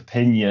public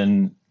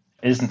opinion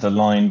isn't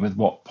aligned with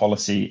what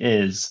policy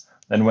is,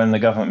 then when the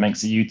government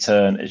makes a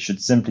U-turn, it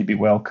should simply be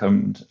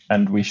welcomed,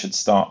 and we should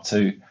start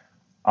to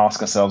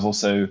ask ourselves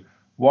also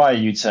why a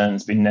U-turn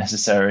has been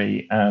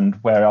necessary and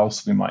where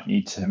else we might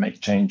need to make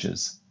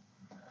changes.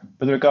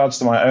 With regards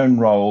to my own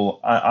role,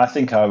 I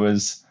think I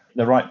was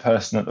the right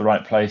person at the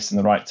right place in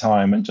the right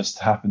time and just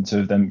happened to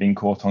have then been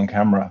caught on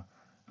camera.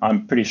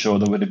 I'm pretty sure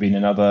there would have been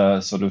another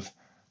sort of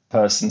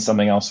person,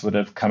 something else would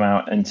have come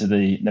out into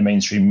the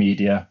mainstream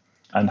media,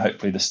 and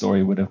hopefully the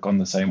story would have gone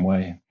the same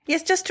way.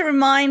 Yes, just to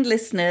remind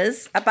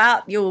listeners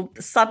about your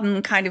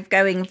sudden kind of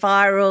going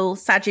viral,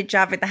 Sajid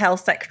Javid, the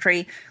Health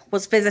Secretary,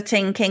 was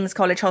visiting King's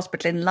College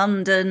Hospital in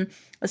London.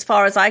 As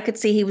far as I could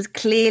see, he was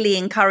clearly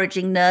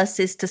encouraging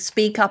nurses to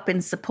speak up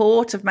in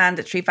support of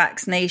mandatory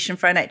vaccination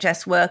for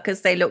NHS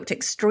workers. They looked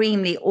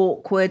extremely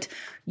awkward.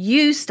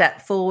 You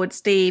stepped forward,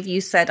 Steve.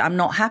 You said, I'm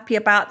not happy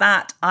about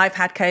that. I've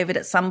had COVID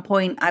at some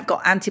point. I've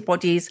got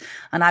antibodies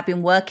and I've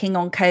been working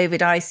on COVID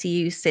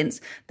ICU since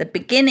the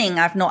beginning.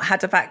 I've not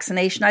had a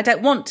vaccination. I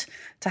don't want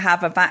to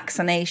have a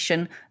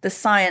vaccination. The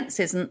science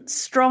isn't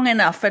strong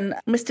enough. And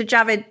Mr.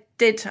 Javid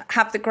did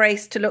have the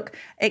grace to look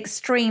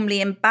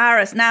extremely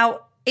embarrassed.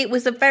 Now, it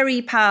was a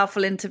very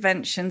powerful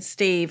intervention,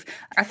 Steve.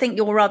 I think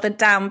you're rather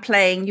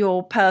downplaying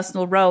your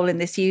personal role in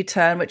this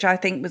U-turn, which I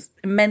think was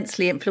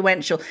immensely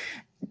influential.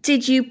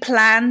 Did you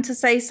plan to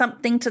say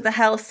something to the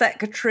Health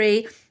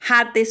Secretary?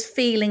 Had this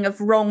feeling of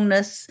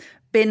wrongness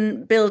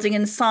been building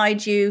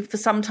inside you for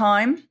some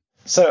time?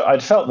 So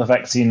I'd felt the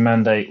vaccine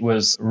mandate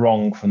was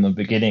wrong from the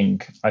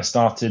beginning. I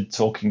started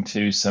talking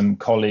to some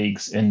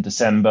colleagues in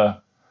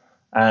December,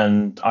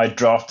 and I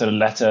drafted a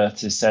letter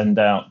to send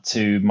out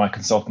to my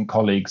consultant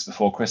colleagues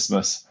before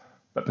Christmas.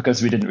 But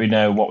because we didn't really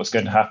know what was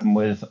going to happen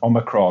with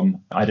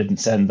Omicron, I didn't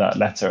send that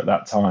letter at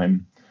that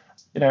time.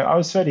 I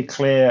was fairly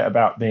clear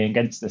about being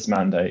against this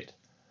mandate.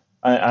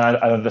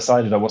 I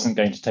decided I wasn't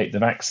going to take the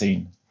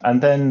vaccine. And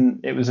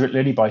then it was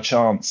really by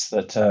chance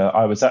that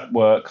I was at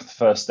work the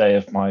first day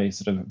of my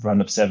sort of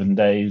run of 7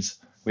 days.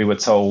 We were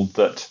told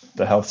that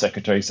the Health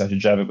Secretary,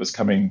 Sajid Javid, was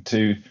coming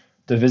to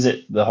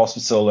visit the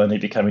hospital, and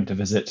he'd be coming to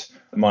visit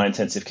my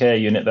intensive care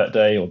unit that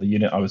day, or the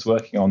unit I was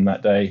working on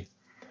that day.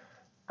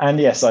 And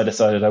yes, I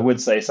decided I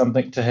would say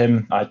something to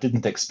him. I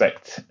didn't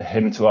expect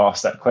him to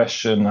ask that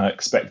question. I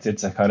expected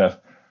to kind of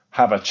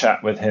have a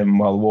chat with him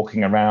while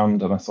walking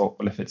around. And I thought,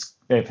 well, if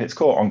it's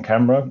caught on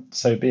camera,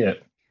 so be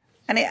it.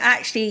 And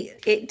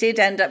it did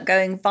end up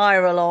going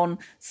viral on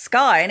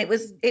Sky. And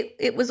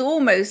it was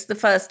almost the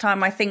first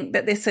time, I think,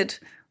 that this had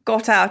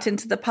got out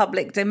into the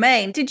public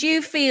domain. Did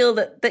you feel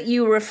that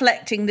you were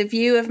reflecting the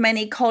view of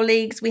many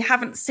colleagues? We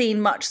haven't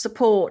seen much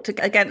support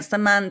against the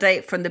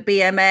mandate from the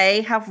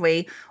BMA, have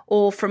we?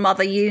 Or from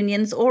other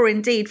unions, or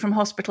indeed from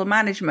hospital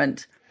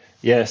management?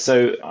 Yeah,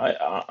 so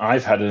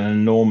I've had an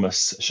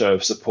enormous show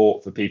of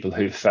support for people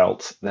who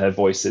felt their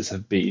voices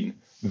have been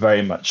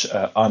very much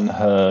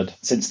unheard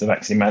since the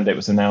vaccine mandate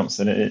was announced,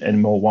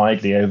 and more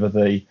widely over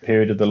the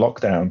period of the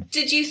lockdown.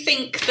 Did you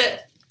think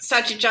that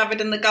Sajid Javid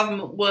and the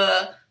government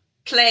were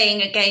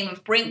playing a game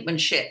of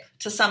brinkmanship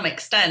to some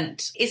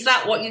extent? Is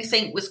that what you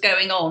think was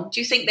going on? Do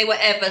you think they were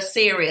ever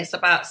serious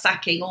about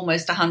sacking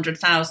almost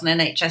 100,000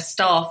 NHS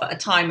staff at a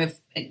time of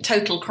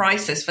total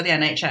crisis for the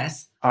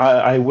NHS?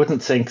 I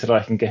wouldn't think that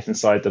I can get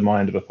inside the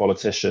mind of a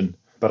politician,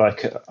 but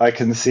I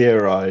can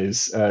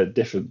theorise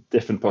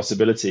different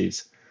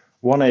possibilities.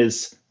 One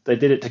is they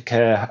did it to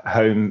care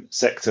home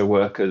sector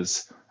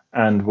workers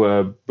and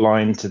were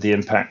blind to the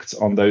impact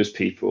on those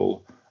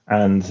people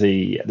and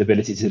the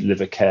ability to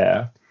deliver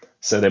care.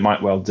 So they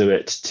might well do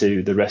it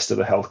to the rest of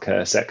the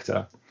healthcare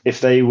sector. If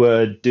they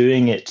were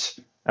doing it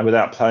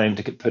without planning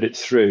to put it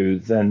through,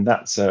 then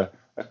that's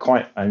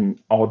quite an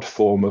odd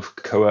form of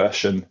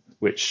coercion,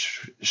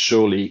 which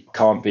surely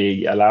can't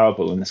be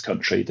allowable in this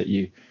country, that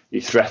you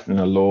threaten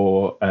a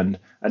law and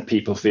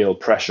people feel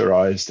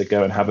pressurised to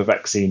go and have a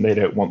vaccine they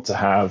don't want to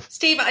have.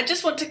 Steve, I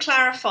just want to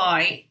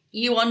clarify,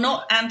 you are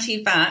not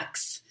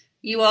anti-vax.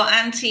 You are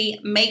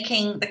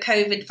anti-making the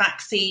COVID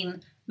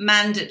vaccine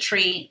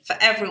mandatory for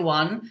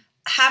everyone.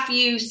 Have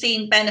you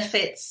seen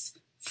benefits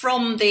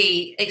from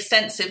the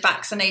extensive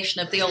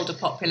vaccination of the older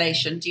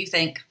population, do you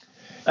think?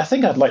 I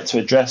think I'd like to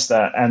address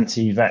that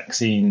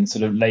anti-vaccine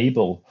sort of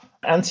label.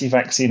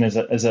 Anti-vaccine as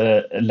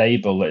a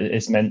label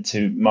is meant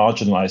to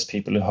marginalise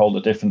people who hold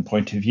a different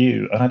point of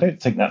view. And I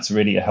don't think that's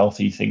really a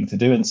healthy thing to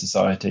do in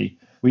society.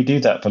 We do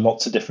that for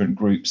lots of different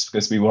groups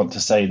because we want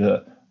to say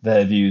that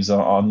their views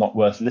are not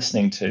worth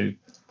listening to.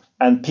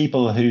 And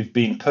people who've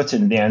been put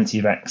in the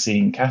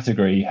anti-vaccine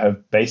category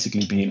have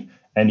basically been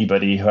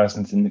anybody who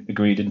hasn't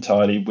agreed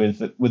entirely with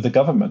the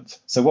government.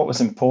 So what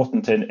was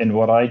important in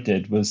what I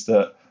did was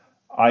that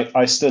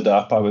I stood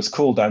up. I was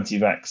called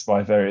anti-vax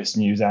by various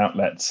news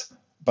outlets,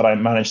 but I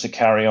managed to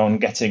carry on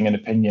getting an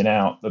opinion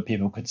out that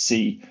people could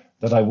see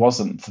that I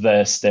wasn't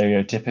their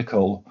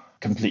stereotypical,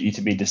 completely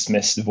to be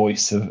dismissed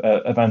voice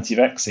of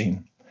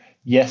anti-vaccine.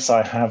 yes,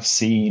 I have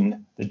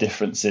seen the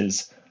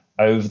differences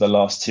over the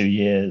last 2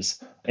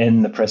 years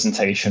in the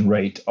presentation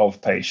rate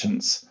of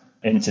patients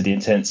into the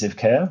intensive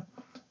care.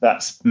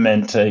 That's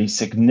meant a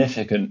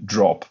significant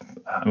drop.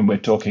 I mean, we're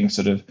talking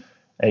sort of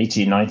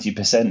 80,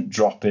 90%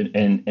 drop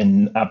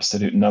in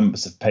absolute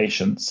numbers of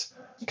patients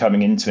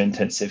coming into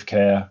intensive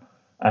care.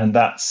 And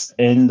that's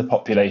in the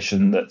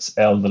population that's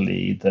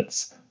elderly,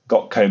 that's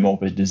got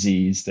comorbid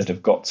disease, that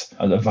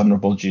are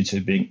vulnerable due to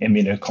being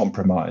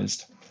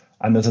immunocompromised.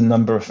 And there's a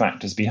number of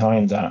factors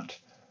behind that.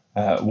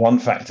 One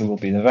factor will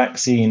be the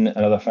vaccine.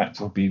 Another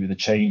factor will be the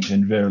change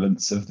in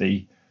virulence of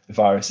the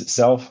virus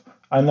itself.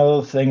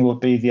 Another thing will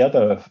be the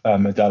other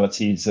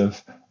modalities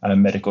of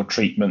medical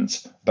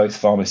treatment, both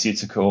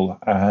pharmaceutical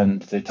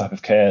and the type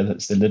of care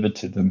that's delivered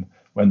to them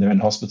when they're in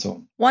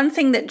hospital. One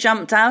thing that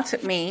jumped out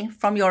at me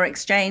from your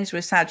exchange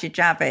with Sajid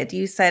Javid,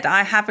 you said,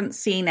 I haven't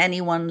seen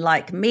anyone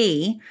like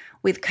me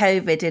with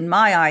COVID in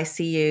my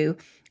ICU.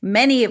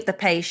 Many of the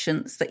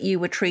patients that you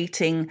were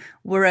treating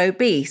were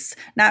obese.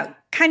 Now,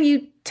 can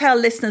you tell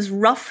listeners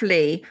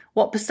roughly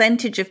what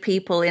percentage of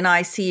people in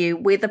ICU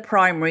with a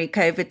primary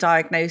COVID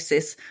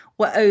diagnosis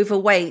were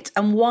overweight,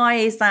 and why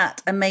is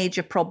that a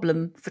major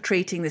problem for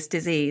treating this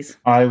disease?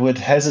 I would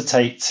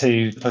hesitate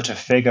to put a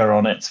figure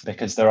on it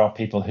because there are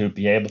people who'd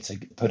be able to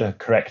put a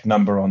correct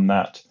number on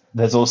that.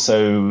 There's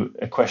also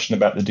a question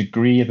about the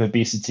degree of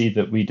obesity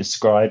that we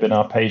describe in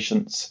our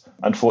patients.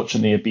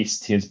 Unfortunately,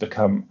 obesity has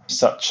become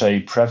such a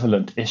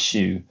prevalent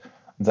issue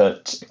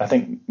that I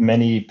think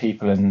many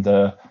people in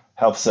the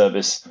health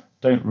service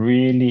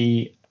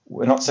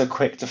we're not so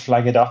quick to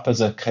flag it up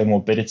as a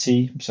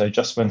comorbidity. So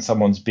just when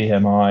someone's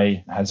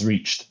BMI has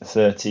reached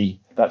 30,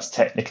 that's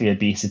technically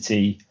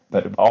obesity,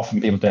 but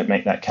often people don't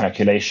make that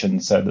calculation.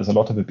 So there's a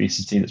lot of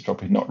obesity that's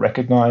probably not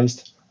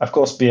recognized. Of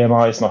course,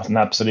 BMI is not an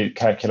absolute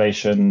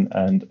calculation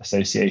and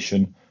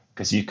association,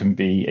 because you can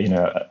be,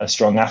 a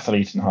strong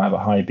athlete and have a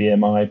high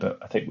BMI, but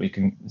I think we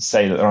can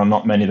say that there are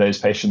not many of those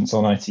patients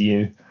on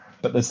ITU.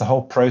 But there's the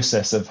whole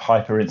process of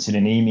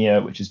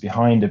hyperinsulinemia, which is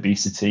behind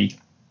obesity,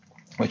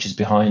 which is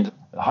behind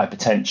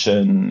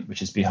hypertension,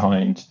 which is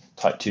behind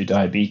type 2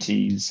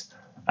 diabetes.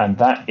 And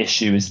that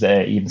issue is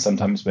there even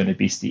sometimes when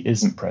obesity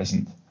isn't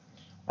present.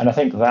 And I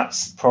think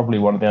that's probably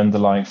one of the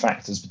underlying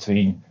factors that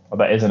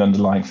is an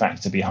underlying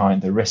factor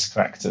behind the risk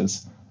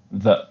factors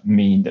that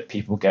mean that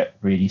people get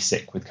really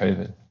sick with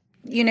COVID.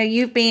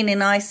 You've been in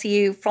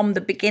ICU from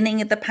the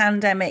beginning of the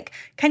pandemic.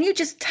 Can you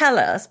just tell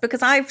us,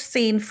 because I've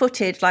seen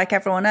footage like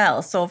everyone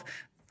else of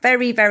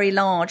very, very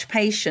large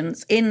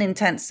patients in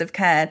intensive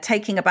care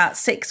taking about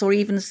 6 or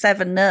even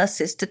 7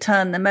 nurses to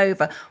turn them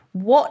over.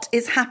 What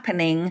is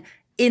happening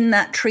in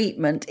that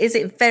treatment? Is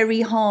it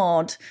very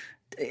hard?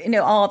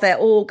 Are their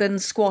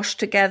organs squashed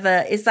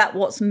together? Is that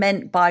what's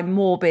meant by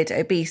morbid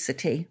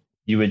obesity?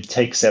 You would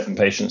take 7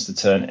 patients to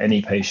turn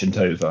any patient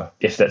over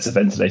if that's a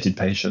ventilated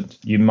patient.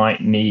 You might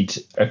need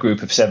a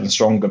group of 7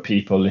 stronger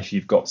people if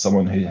you've got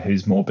someone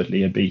who's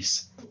morbidly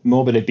obese.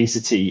 Morbid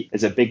obesity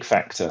is a big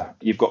factor.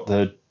 You've got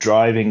the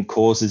driving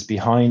causes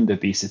behind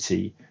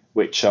obesity,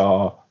 which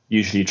are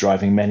usually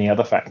driving many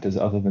other factors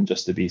other than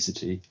just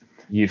obesity.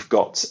 You've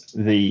got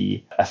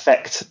the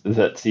effect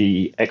that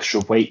the extra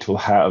weight will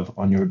have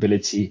on your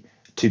ability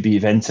to be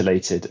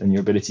ventilated and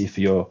your ability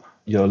for your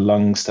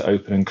lungs to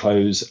open and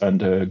close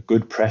under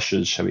good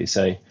pressures, shall we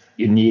say.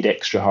 You need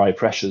extra high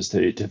pressures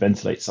to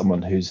ventilate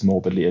someone who's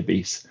morbidly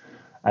obese.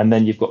 And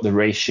then you've got the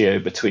ratio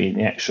between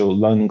the actual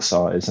lung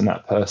size and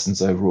that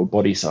person's overall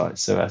body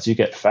size. So as you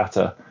get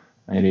fatter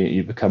and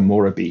you become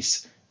more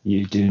obese,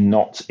 you do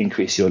not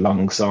increase your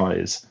lung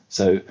size.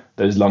 So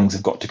those lungs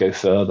have got to go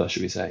further,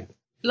 should we say.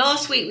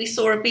 Last week, we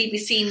saw a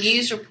BBC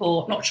News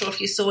report, not sure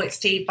if you saw it,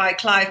 Steve, by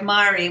Clive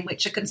Myrie, in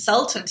which a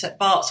consultant at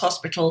Barts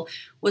Hospital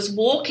was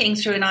walking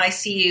through an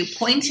ICU,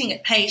 pointing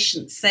at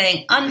patients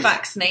saying,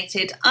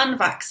 unvaccinated,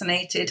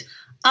 unvaccinated,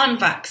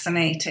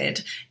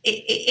 unvaccinated.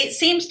 It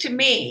seems to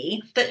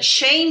me that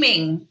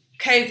shaming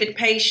COVID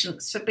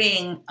patients for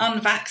being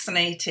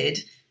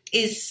unvaccinated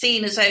is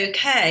seen as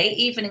okay,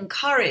 even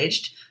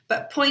encouraged,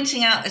 but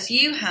pointing out, as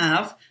you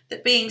have,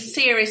 that being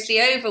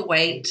seriously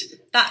overweight,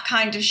 that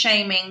kind of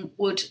shaming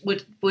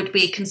would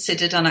be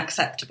considered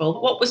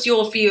unacceptable. What was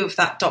your view of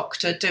that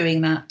doctor doing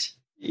that?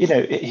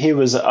 He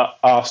was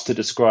asked to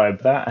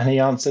describe that and he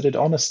answered it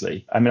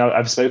honestly. I mean,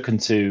 I've spoken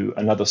to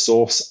another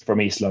source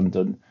from East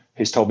London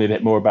who's told me a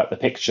bit more about the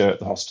picture at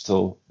the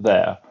hospital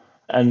there.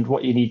 And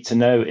what you need to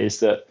know is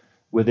that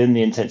within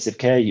the intensive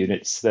care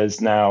units,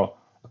 there's now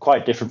a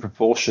quite different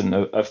proportion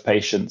of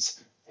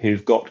patients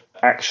who've got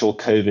actual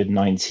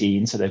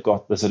COVID-19. So they've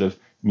got the sort of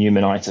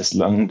pneumonitis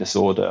lung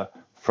disorder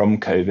from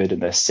COVID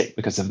and they're sick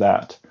because of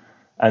that.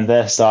 And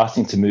they're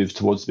starting to move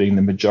towards being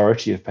the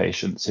majority of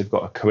patients who've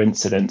got a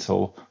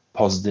coincidental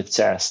positive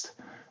test.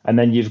 And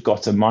then you've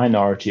got a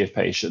minority of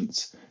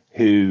patients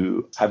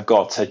who have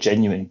got a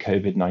genuine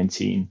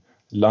COVID-19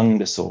 lung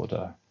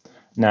disorder.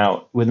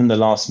 Now, within the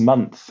last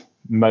month,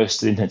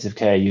 most of the intensive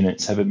care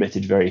units have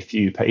admitted very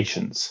few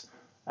patients.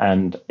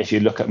 And if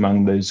you look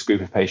among those group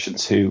of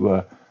patients who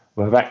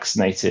were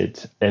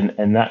vaccinated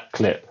in that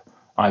clip,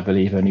 I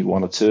believe only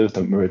 1 or 2 of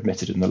them were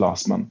admitted in the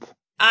last month.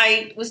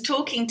 I was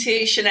talking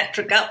to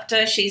Shanetra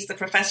Gupta. She's the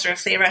Professor of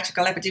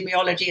Theoretical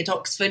Epidemiology at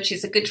Oxford.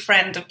 She's a good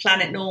friend of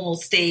Planet Normal,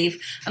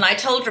 Steve. And I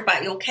told her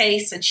about your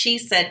case, and she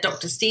said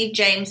Dr. Steve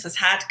James has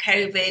had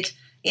COVID.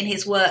 In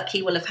his work,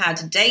 he will have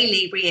had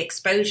daily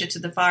re-exposure to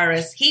the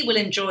virus. He will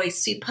enjoy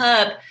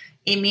superb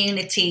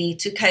immunity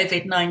to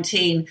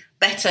COVID-19,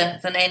 better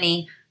than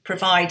any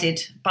provided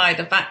by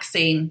the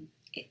vaccine.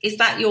 Is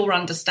that your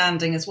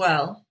understanding as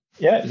well?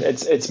 Yeah,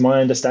 it's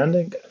my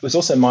understanding. It was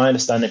also my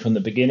understanding from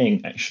the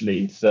beginning,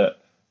 actually, that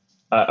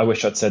I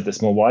wish I'd said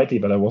this more widely,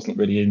 but I wasn't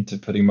really into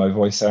putting my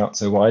voice out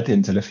so widely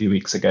until a few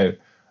weeks ago,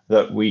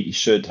 that we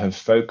should have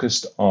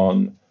focused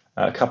on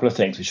a couple of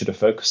things. We should have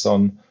focused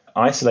on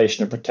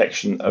isolation and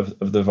protection of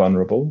the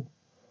vulnerable,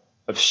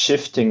 of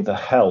shifting the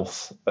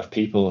health of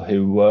people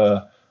who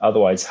were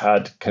otherwise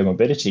had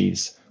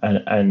comorbidities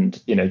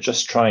and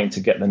just trying to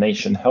get the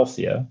nation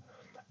healthier,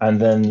 and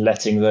then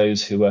letting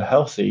those who were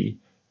healthy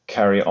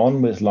carry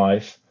on with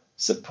life,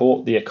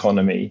 support the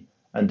economy,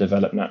 and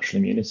develop natural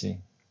immunity.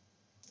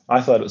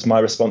 I thought it was my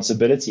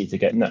responsibility to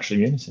get natural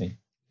immunity.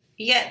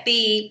 Yet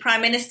the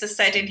Prime Minister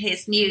said in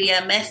his New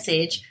Year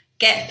message,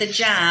 get the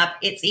jab,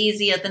 it's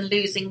easier than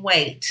losing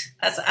weight.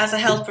 As a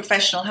health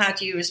professional, how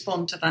do you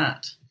respond to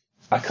that?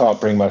 I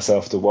can't bring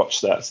myself to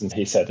watch that since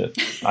he said it.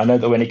 I know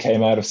that when he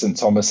came out of St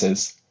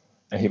Thomas's,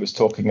 he was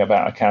talking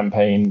about a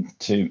campaign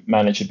to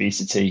manage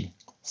obesity.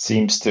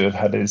 Seems to have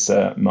had his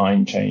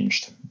mind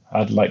changed.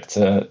 I'd like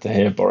to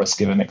hear Boris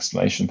give an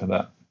explanation for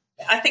that.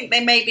 I think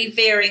they may be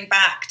veering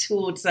back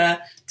towards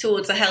a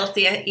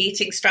healthier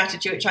eating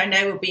strategy, which I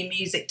know will be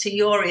music to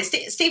your ears.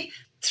 Steve,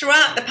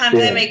 throughout the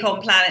pandemic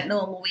on Planet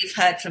Normal, we've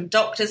heard from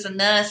doctors and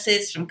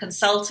nurses, from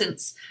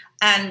consultants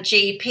and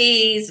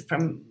GPs,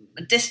 from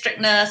a district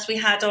nurse we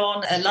had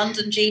on, a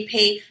London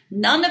GP.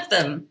 None of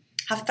them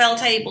have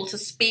felt able to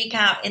speak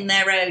out in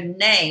their own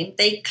name.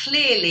 They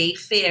clearly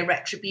fear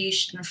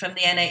retribution from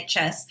the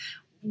NHS.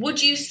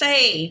 Would you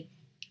say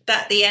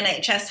that the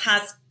NHS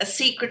has a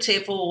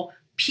secretive or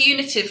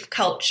punitive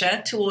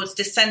culture towards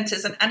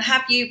dissenters? And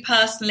have you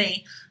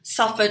personally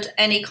suffered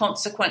any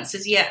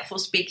consequences yet for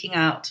speaking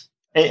out?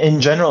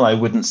 In general, I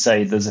wouldn't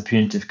say there's a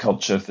punitive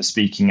culture for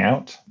speaking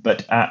out,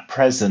 but at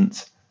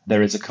present,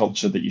 there is a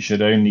culture that you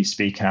should only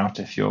speak out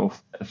if you're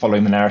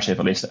following the narrative,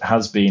 at least it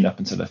has been up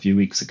until a few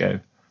weeks ago.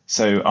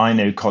 So I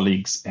know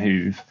colleagues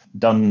who've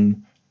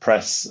done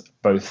press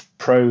both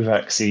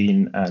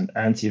pro-vaccine and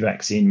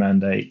anti-vaccine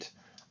mandate,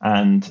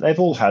 and they've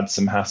all had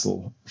some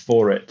hassle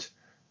for it.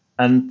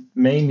 And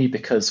mainly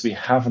because we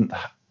haven't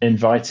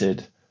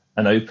invited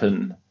an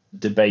open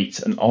debate,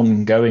 an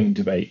ongoing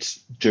debate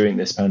during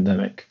this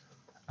pandemic.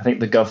 I think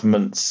the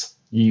government's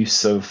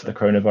use of the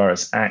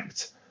Coronavirus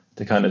Act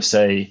to kind of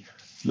say,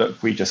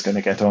 look, we're just going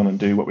to get on and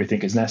do what we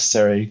think is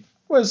necessary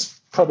was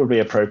probably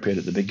appropriate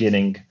at the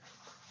beginning.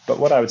 But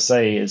what I would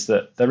say is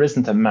that there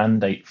isn't a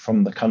mandate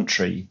from the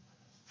country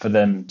for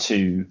them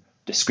to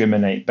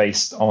discriminate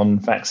based on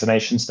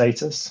vaccination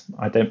status.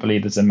 I don't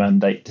believe there's a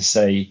mandate to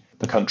say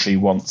the country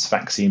wants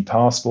vaccine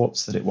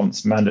passports, that it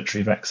wants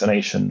mandatory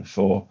vaccination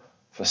for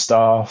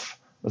staff.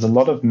 There's a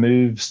lot of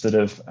moves that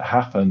have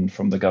happened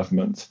from the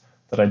government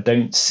that I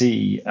don't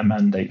see a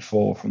mandate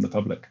for from the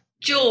public.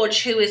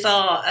 George, who is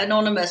our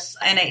anonymous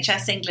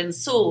NHS England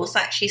source,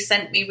 actually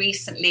sent me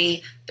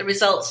recently the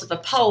results of a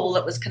poll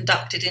that was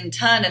conducted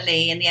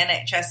internally in the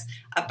NHS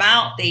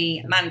about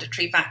the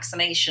mandatory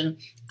vaccination,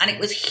 and it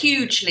was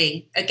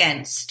hugely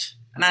against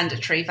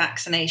mandatory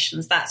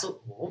vaccinations. That's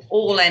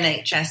all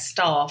NHS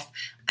staff.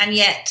 And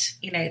yet,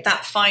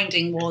 that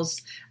finding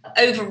was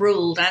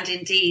overruled and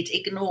indeed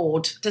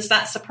ignored. Does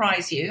that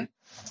surprise you?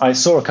 I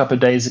saw a couple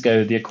of days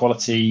ago the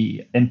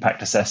equality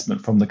impact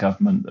assessment from the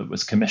government that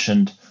was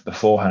commissioned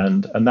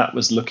beforehand, and that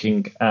was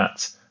looking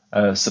at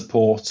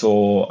support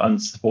or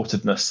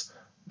unsupportiveness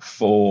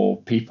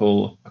for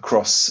people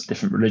across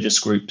different religious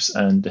groups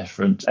and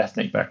different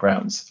ethnic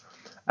backgrounds.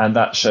 And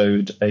that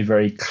showed a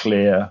very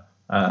clear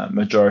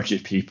majority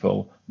of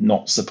people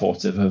not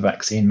supportive of a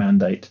vaccine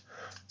mandate.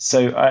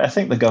 So I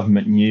think the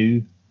government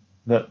knew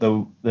that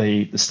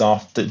the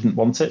staff didn't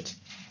want it.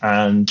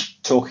 And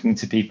talking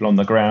to people on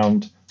the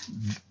ground,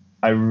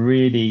 I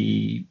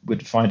really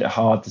would find it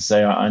hard to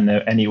say I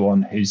know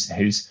anyone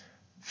who's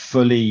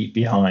fully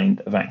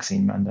behind a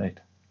vaccine mandate.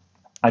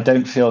 I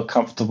don't feel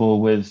comfortable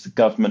with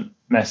government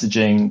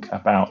messaging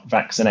about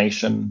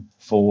vaccination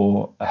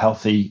for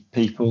healthy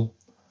people.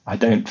 I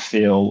don't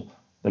feel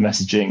the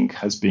messaging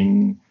has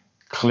been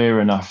clear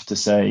enough to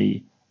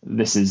say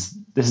this is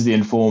the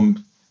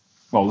informed.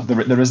 Well,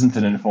 there isn't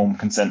an informed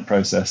consent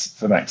process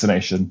for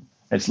vaccination.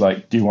 It's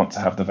like, do you want to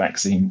have the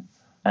vaccine?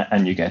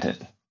 And you get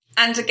it.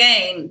 And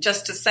again,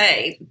 just to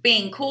say,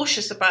 being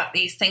cautious about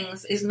these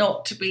things is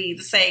not to be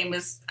the same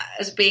as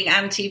being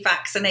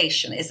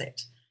anti-vaccination, is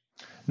it?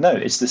 No,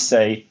 it's to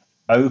say,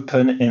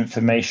 open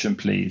information,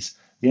 please.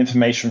 The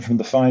information from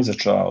the Pfizer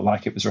trial,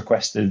 like it was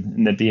requested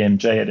in the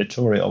BMJ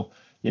editorial,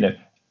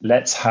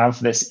 let's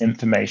have this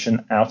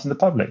information out in the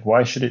public.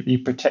 Why should it be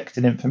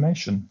protected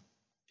information?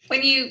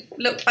 When you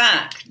look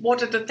back,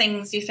 what are the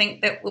things you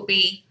think that will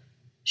be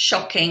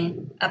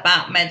shocking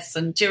about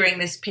medicine during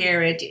this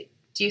period?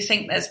 Do you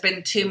think there's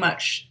been too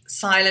much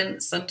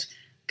silence and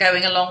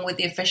going along with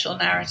the official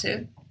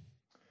narrative?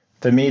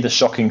 For me, the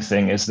shocking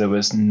thing is there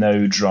was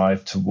no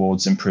drive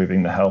towards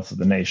improving the health of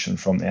the nation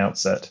from the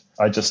outset.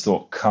 I just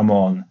thought, come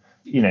on,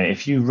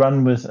 if you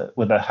run with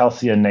a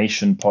healthier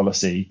nation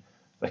policy,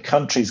 the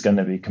country's going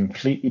to be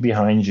completely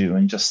behind you,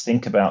 and just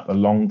think about the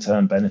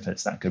long-term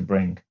benefits that could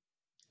bring.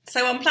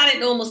 So on Planet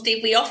Normal,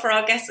 Steve, we offer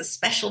our guests a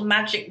special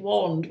magic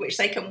wand which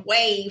they can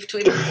wave to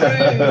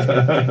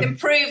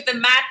improve the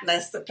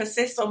madness that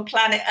persists on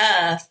planet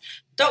Earth.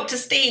 Dr.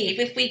 Steve,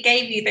 if we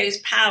gave you those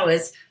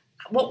powers,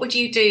 what would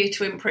you do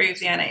to improve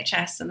the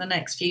NHS in the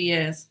next few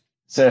years?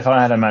 So if I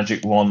had a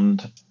magic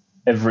wand,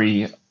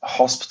 every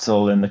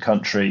hospital in the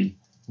country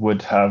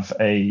would have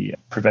a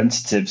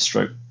preventative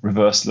stroke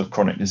reversal of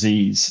chronic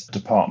disease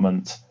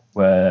department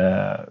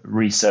where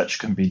research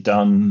can be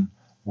done,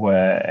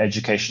 where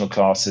educational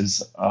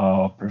classes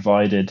are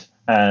provided,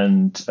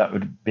 and that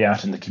would be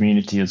out in the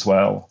community as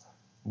well.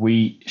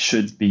 We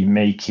should be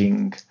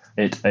making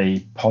it a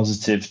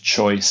positive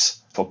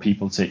choice for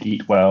people to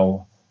eat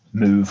well,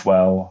 move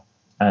well,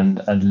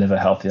 and live a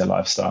healthier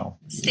lifestyle.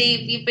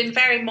 Steve, you've been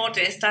very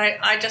modest.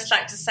 I'd just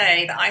like to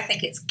say that I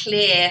think it's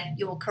clear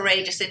your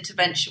courageous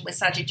intervention with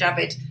Sajid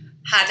Javid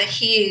had a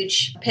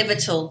huge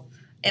pivotal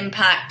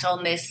impact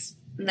on this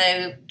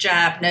no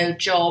jab, no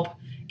job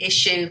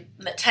issue,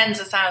 and that tens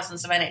of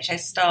thousands of NHS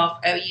staff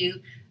owe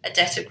you a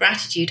debt of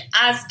gratitude,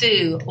 as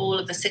do all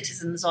of the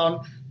citizens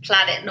on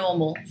Planet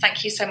Normal.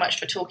 Thank you so much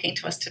for talking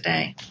to us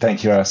today.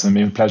 Thank you, Alison. It's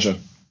been a pleasure.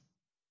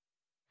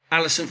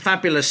 Alison,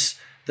 fabulous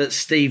that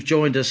Steve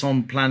joined us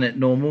on Planet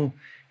Normal.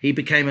 He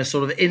became a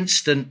sort of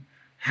instant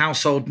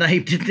household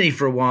name, didn't he,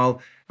 for a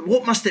while?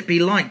 What must it be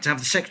like to have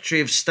the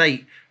Secretary of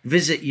State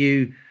visit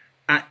you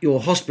at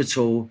your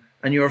hospital,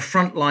 and you're a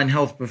frontline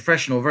health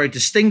professional, a very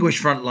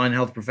distinguished frontline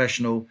health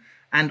professional,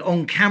 and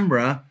on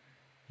camera,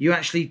 you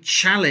actually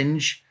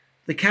challenge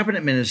the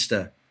cabinet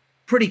minister?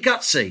 Pretty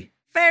gutsy.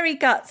 Very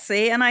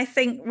gutsy. And I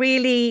think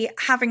really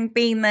having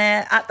been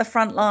there at the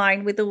front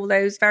line with all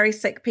those very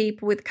sick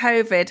people with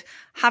COVID,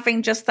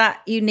 having just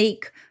that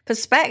unique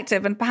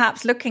perspective and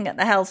perhaps looking at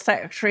the health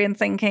secretary and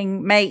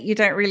thinking, mate, you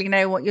don't really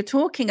know what you're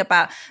talking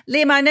about.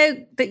 Liam, I know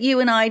that you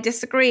and I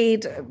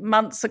disagreed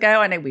months ago.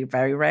 I know we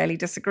very rarely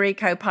disagree,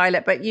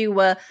 co-pilot, but you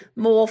were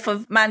more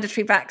for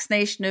mandatory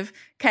vaccination of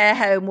care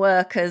home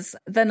workers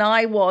than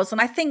I was. And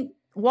I think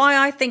why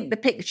I think the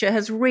picture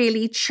has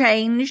really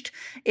changed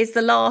is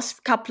the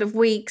last couple of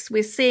weeks,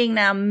 we're seeing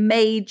now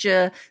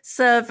major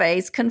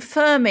surveys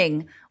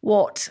confirming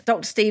what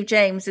Dr. Steve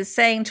James is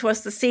saying to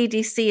us. The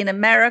CDC in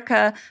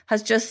America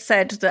has just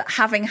said that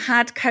having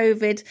had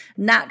COVID,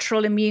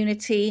 natural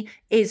immunity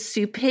is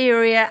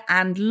superior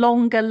and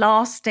longer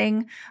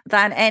lasting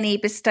than any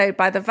bestowed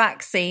by the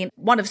vaccine.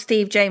 One of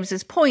Steve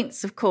James's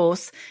points, of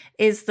course,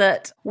 is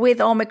that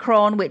with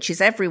Omicron, which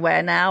is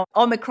everywhere now,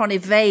 Omicron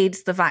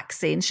evades the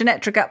vaccine.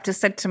 Shanetta Gupta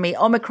said to me,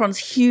 Omicron's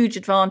huge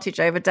advantage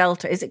over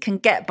Delta is it can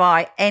get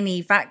by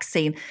any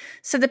vaccine.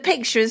 So the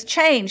picture has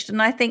changed.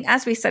 And I think,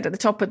 as we said at the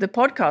top of the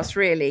podcast,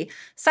 really,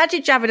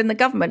 Sajid Javid and the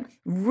government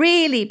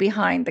really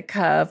behind the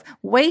curve,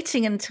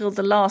 waiting until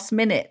the last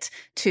minute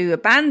to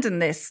abandon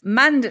this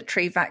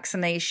mandatory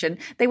vaccination.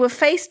 They were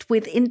faced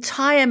with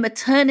entire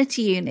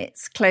maternity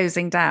units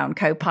closing down,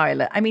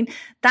 co-pilot. I mean,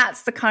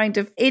 that's the kind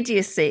of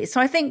idiocy.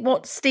 So I think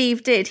what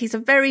Steve did, he's a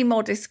very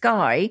modest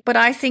guy, but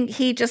I think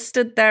he just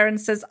stood there and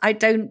says, I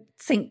don't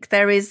think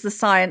there is the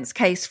science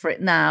case for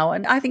it now.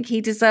 And I think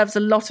he deserves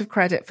a lot of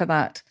credit for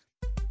that.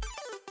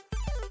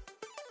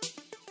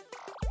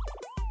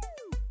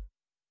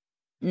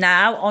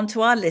 Now, on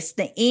to our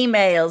listener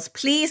emails.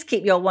 Please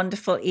keep your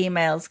wonderful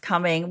emails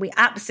coming. We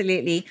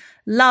absolutely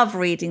love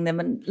reading them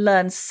and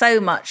learn so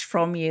much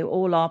from you,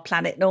 all our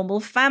Planet Normal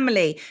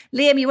family.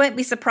 Liam, you won't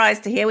be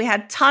surprised to hear we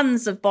had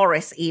tons of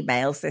Boris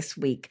emails this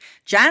week.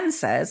 Jan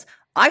says,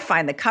 I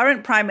find the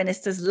current Prime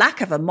Minister's lack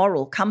of a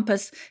moral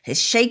compass, his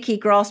shaky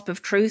grasp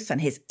of truth,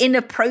 and his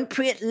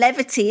inappropriate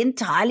levity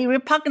entirely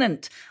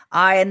repugnant.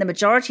 I and the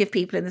majority of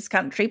people in this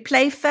country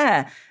play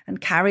fair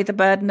and carry the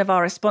burden of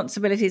our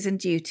responsibilities and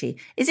duty.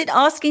 Is it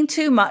asking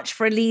too much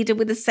for a leader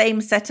with the same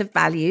set of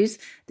values?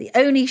 The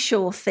only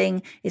sure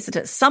thing is that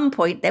at some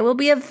point there will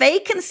be a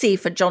vacancy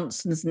for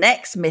Johnson's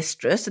next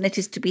mistress, and it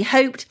is to be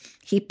hoped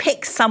he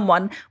picks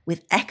someone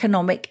with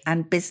economic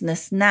and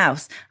business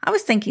nous. I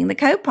was thinking the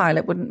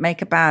co-pilot wouldn't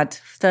make a bad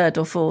third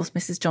or fourth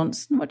Mrs.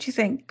 Johnson. What do you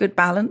think? Good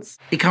balance?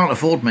 He can't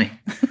afford me.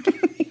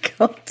 He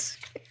can't.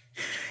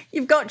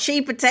 You've got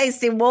cheaper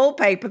taste in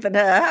wallpaper than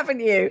her, haven't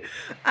you?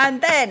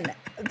 And then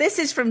this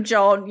is from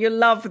John. You'll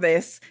love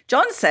this.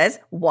 John says,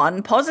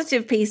 one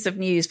positive piece of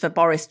news for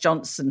Boris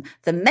Johnson.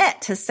 The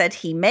Met has said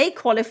he may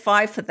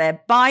qualify for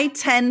their buy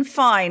 10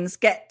 fines,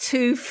 get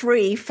 2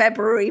 free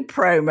February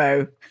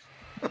promo.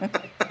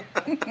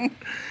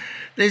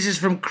 This is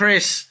from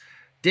Chris.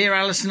 Dear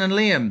Alison and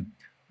Liam,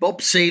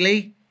 Bob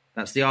Seeley,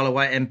 that's the Isle of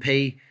Wight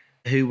MP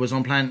who was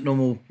on Planet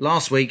Normal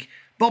last week,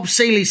 Bob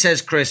Seeley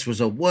says Chris was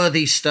a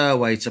worthy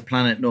stowaway to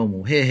Planet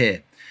Normal. Hear,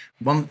 hear.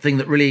 One thing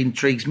that really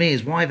intrigues me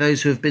is why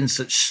those who have been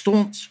such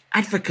staunch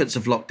advocates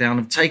of lockdown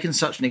have taken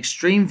such an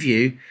extreme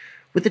view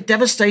with the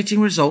devastating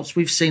results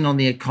we've seen on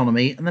the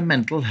economy and the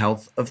mental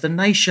health of the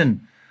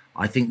nation.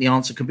 I think the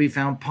answer can be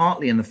found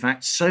partly in the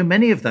fact so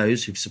many of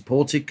those who've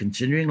supported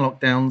continuing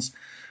lockdowns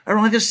are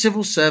either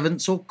civil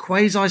servants or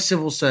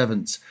quasi-civil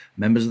servants,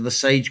 members of the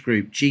SAGE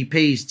group,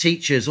 GPs,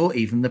 teachers, or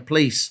even the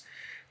police.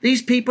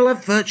 These people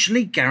have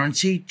virtually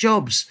guaranteed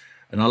jobs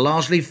and are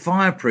largely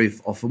fireproof,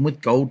 often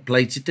with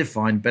gold-plated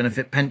defined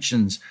benefit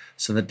pensions,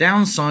 so the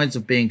downsides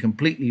of being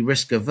completely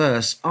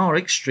risk-averse are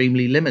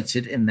extremely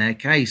limited in their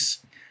case.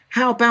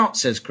 How about,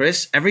 says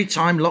Chris, every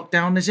time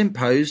lockdown is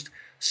imposed,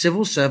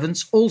 civil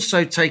servants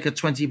also take a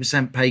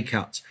 20% pay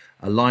cut,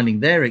 aligning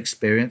their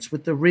experience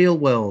with the real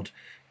world,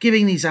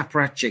 giving these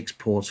apparatchiks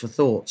pause for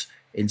thought.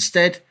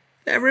 Instead,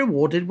 they're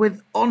rewarded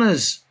with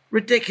honours.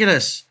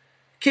 Ridiculous.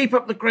 Keep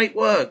up the great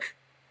work.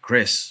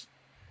 Chris.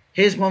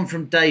 Here's one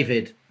from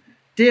David.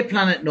 Dear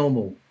Planet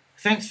Normal,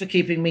 thanks for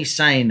keeping me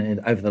sane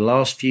over the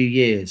last few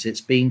years.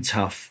 It's been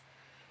tough.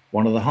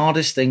 One of the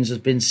hardest things has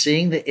been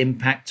seeing the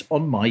impact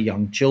on my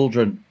young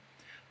children.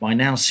 My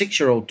now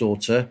 6-year-old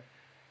daughter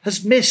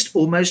has missed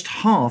almost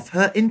half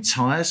her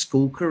entire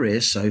school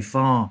career so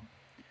far.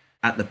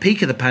 At the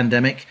peak of the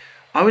pandemic,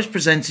 I was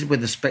presented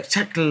with a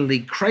spectacularly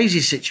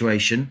crazy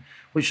situation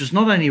which was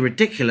not only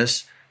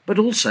ridiculous, but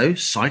also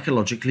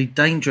psychologically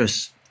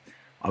dangerous.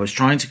 I was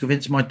trying to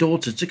convince my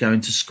daughter to go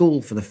into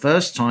school for the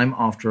first time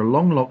after a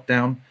long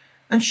lockdown,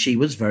 and she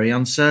was very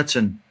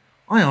uncertain.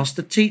 I asked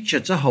the teacher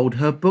to hold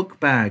her book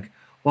bag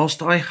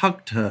whilst I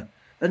hugged her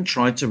and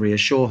tried to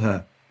reassure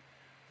her.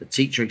 The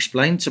teacher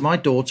explained to my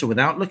daughter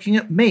without looking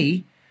at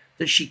me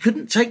that she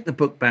couldn't take the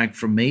book bag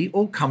from me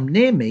or come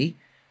near me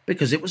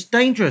because it was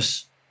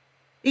dangerous,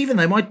 even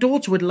though my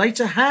daughter would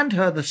later hand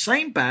her the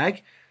same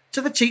bag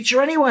to the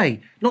teacher anyway,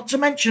 not to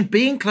mention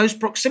be in close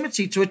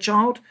proximity to a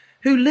child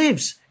who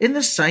lives in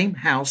the same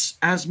house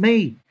as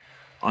me.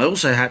 I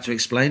also had to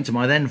explain to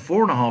my then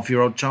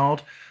 4.5-year-old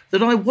child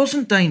that I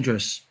wasn't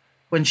dangerous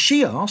when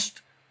she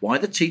asked why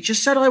the teacher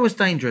said I was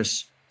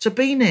dangerous to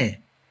be near.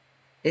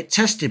 It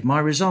tested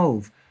my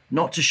resolve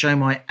not to show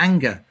my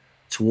anger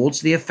towards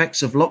the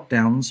effects of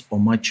lockdowns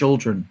on my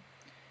children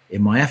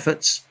in my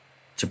efforts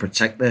to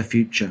protect their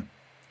future.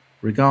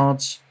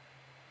 Regards,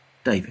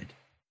 David.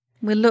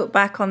 We'll look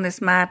back on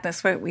this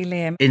madness, won't we,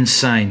 Liam?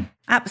 Insane.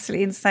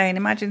 Absolutely insane.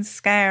 Imagine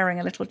scaring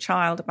a little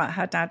child about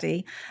her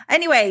daddy.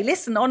 Anyway,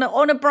 listen,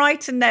 on a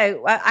brighter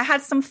note, I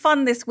had some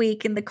fun this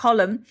week in the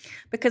column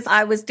because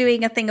I was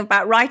doing a thing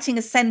about writing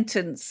a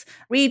sentence,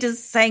 readers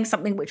saying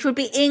something which would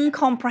be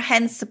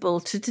incomprehensible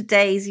to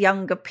today's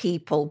younger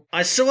people.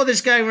 I saw this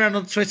going around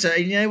on Twitter,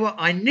 and you know what?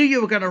 I knew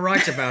you were going to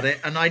write about it,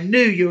 and I knew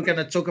you were going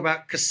to talk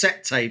about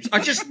cassette tapes. I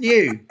just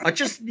knew.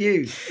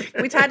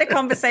 We'd had a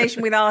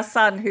conversation with our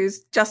son, who's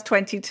just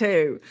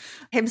 22.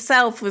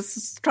 Himself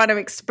was trying to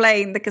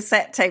explain the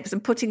cassette tapes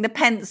and putting the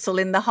pencil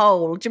in the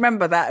hole. Do you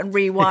remember that? And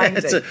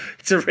rewinding.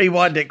 to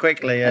rewind it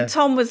quickly, yeah. And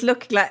Tom was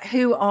looking like,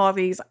 who are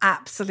these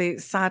absolute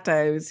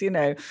saddos, you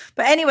know?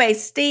 But anyway,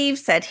 Steve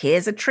said,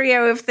 here's a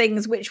trio of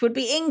things which would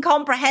be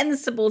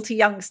incomprehensible to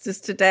youngsters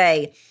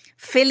today.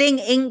 Filling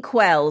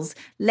inkwells,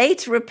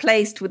 later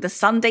replaced with the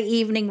Sunday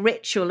evening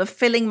ritual of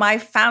filling my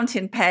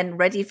fountain pen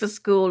ready for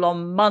school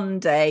on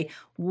Monday.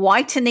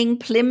 Whitening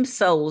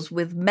plimsolls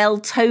with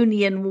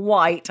Meltonian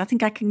white. I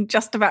think I can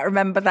just about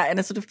remember that in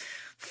a sort of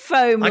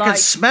foam. I can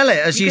smell it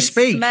as you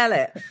speak. Smell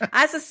it.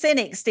 As a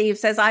cynic, Steve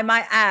says, I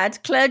might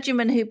add,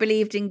 clergymen who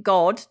believed in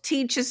God,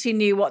 teachers who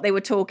knew what they were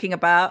talking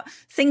about,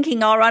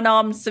 thinking our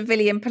unarmed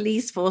civilian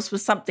police force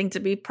was something to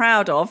be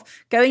proud of.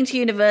 Going to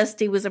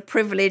university was a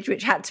privilege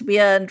which had to be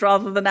earned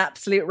rather than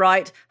absolute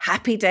right.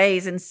 Happy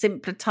days in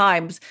simpler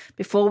times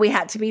before we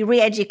had to be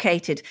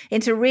re-educated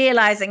into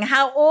realising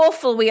how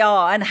awful we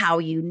are and how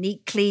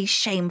uniquely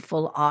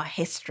shameful our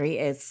history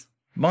is.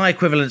 My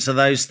equivalents are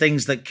those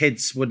things that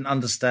kids wouldn't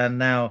understand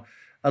now.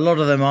 A lot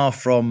of them are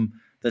from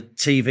the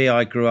TV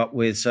I grew up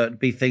with. So it'd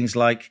be things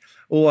like,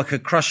 oh, I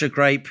could crush a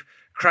grape,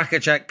 crack a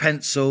jack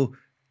pencil,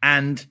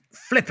 and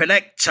flip an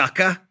egg,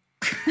 Tucker.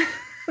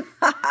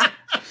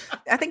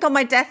 I think on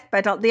my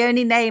deathbed, the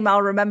only name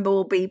I'll remember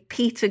will be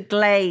Peter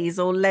Glaze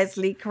or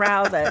Leslie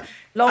Crowther,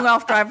 long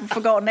after I've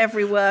forgotten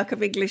every work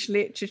of English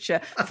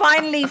literature.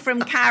 Finally,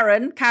 from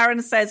Karen.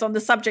 Karen says, on the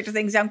subject of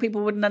things young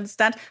people wouldn't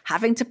understand,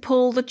 having to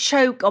pull the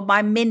choke on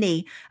my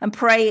Mini and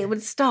pray it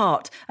would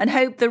start and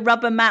hope the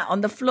rubber mat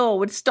on the floor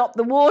would stop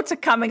the water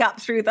coming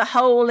up through the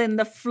hole in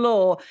the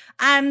floor.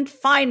 And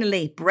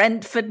finally,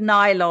 Brentford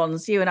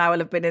nylons. You and I will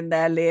have been in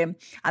there, Liam.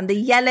 And the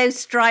yellow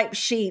striped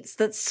sheets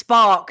that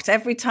sparked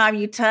every time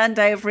you turned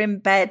over in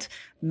bed,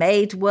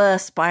 made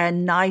worse by a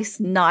nice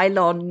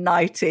nylon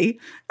nightie.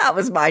 That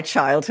was my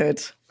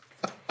childhood.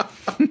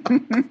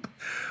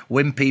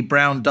 Wimpy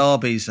brown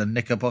derbies and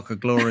knickerbocker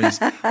glories.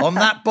 On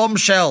that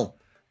bombshell,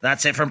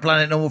 that's it from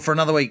Planet Normal for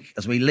another week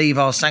as we leave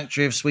our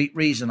sanctuary of sweet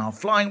reason, our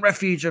flying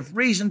refuge of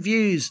reasoned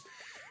views.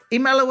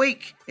 Email a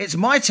week. It's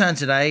my turn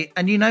today,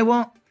 and you know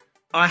what?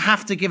 I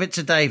have to give it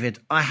to David.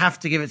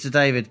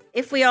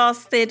 If we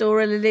ask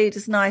Theodora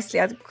Louloudis nicely,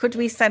 could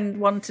we send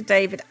one to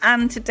David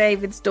and to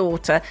David's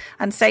daughter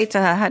and say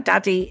to her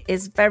daddy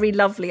is very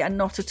lovely and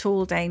not at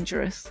all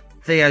dangerous?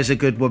 Theo's a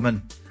good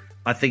woman.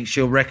 I think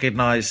she'll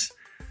recognise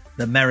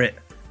the merit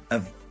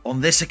of,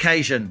 on this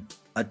occasion,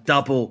 a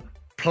double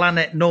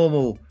Planet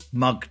Normal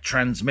mug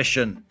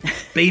transmission.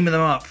 Beaming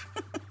them up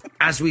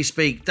as we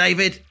speak.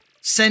 David,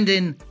 send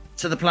in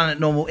to the Planet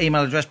Normal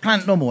email address,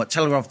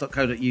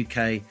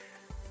 planetnormal@telegraph.co.uk,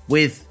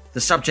 with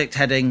the subject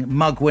heading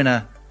mug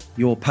winner,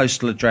 your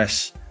postal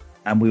address,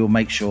 and we will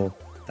make sure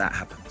that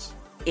happens.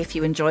 If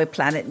you enjoy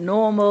Planet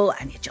Normal,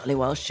 and you jolly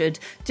well should,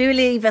 do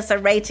leave us a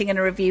rating and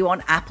a review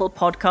on Apple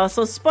Podcasts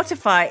or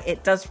Spotify.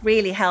 It does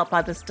really help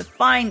others to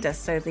find us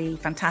so the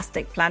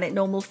fantastic Planet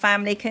Normal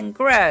family can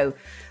grow.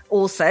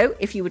 Also,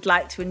 if you would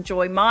like to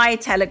enjoy my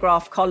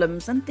Telegraph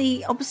columns and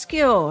the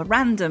obscure,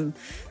 random,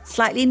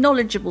 slightly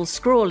knowledgeable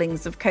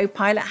scrawlings of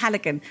co-pilot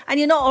Halligan, and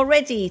you're not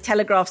already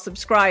Telegraph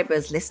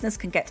subscribers, listeners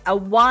can get a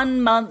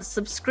 1-month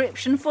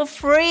subscription for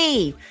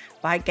free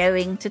by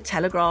going to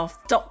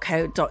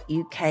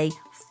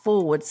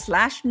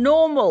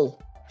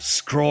telegraph.co.uk/normal.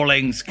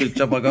 Scrawlings, good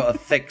job, I got a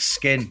thick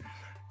skin.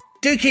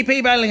 Do keep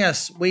emailing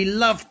us. We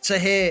love to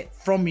hear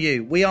from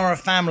you. We are a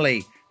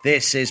family.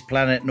 This is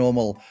Planet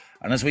Normal.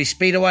 And as we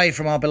speed away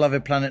from our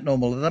beloved Planet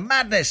Normal, the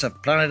madness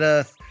of planet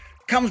Earth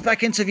comes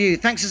back into view.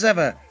 Thanks as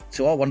ever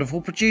to our wonderful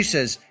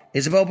producers,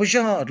 Isabel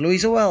Bouchard,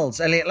 Louisa Wells,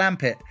 Elliot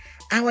Lampitt,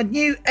 our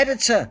new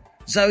editor,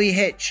 Zoe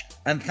Hitch,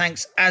 and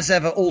thanks as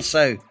ever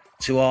also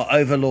to our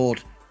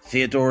overlord,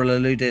 Theodora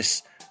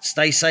Louloudis.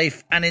 Stay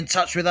safe and in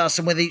touch with us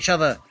and with each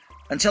other.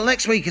 Until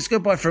next week, it's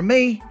goodbye from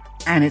me.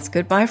 And it's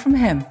goodbye from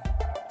him.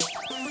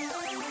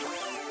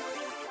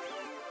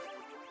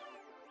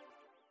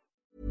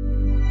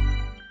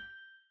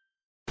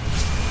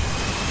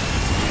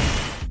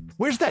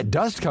 Where's that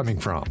dust coming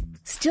from?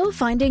 Still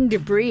finding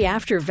debris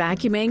after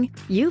vacuuming?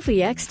 Eufy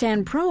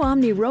X10 Pro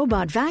Omni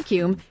Robot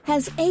Vacuum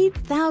has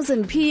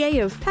 8,000 PA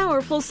of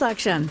powerful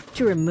suction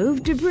to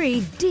remove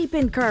debris deep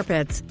in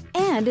carpets.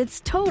 And it's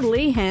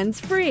totally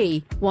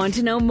hands-free. Want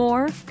to know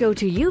more? Go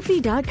to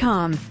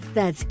eufy.com.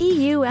 That's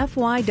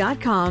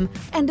EUFY.com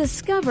and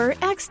discover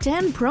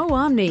X10 Pro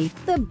Omni,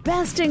 the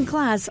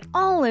best-in-class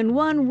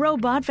all-in-one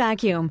robot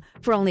vacuum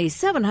for only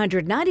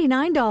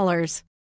 $799.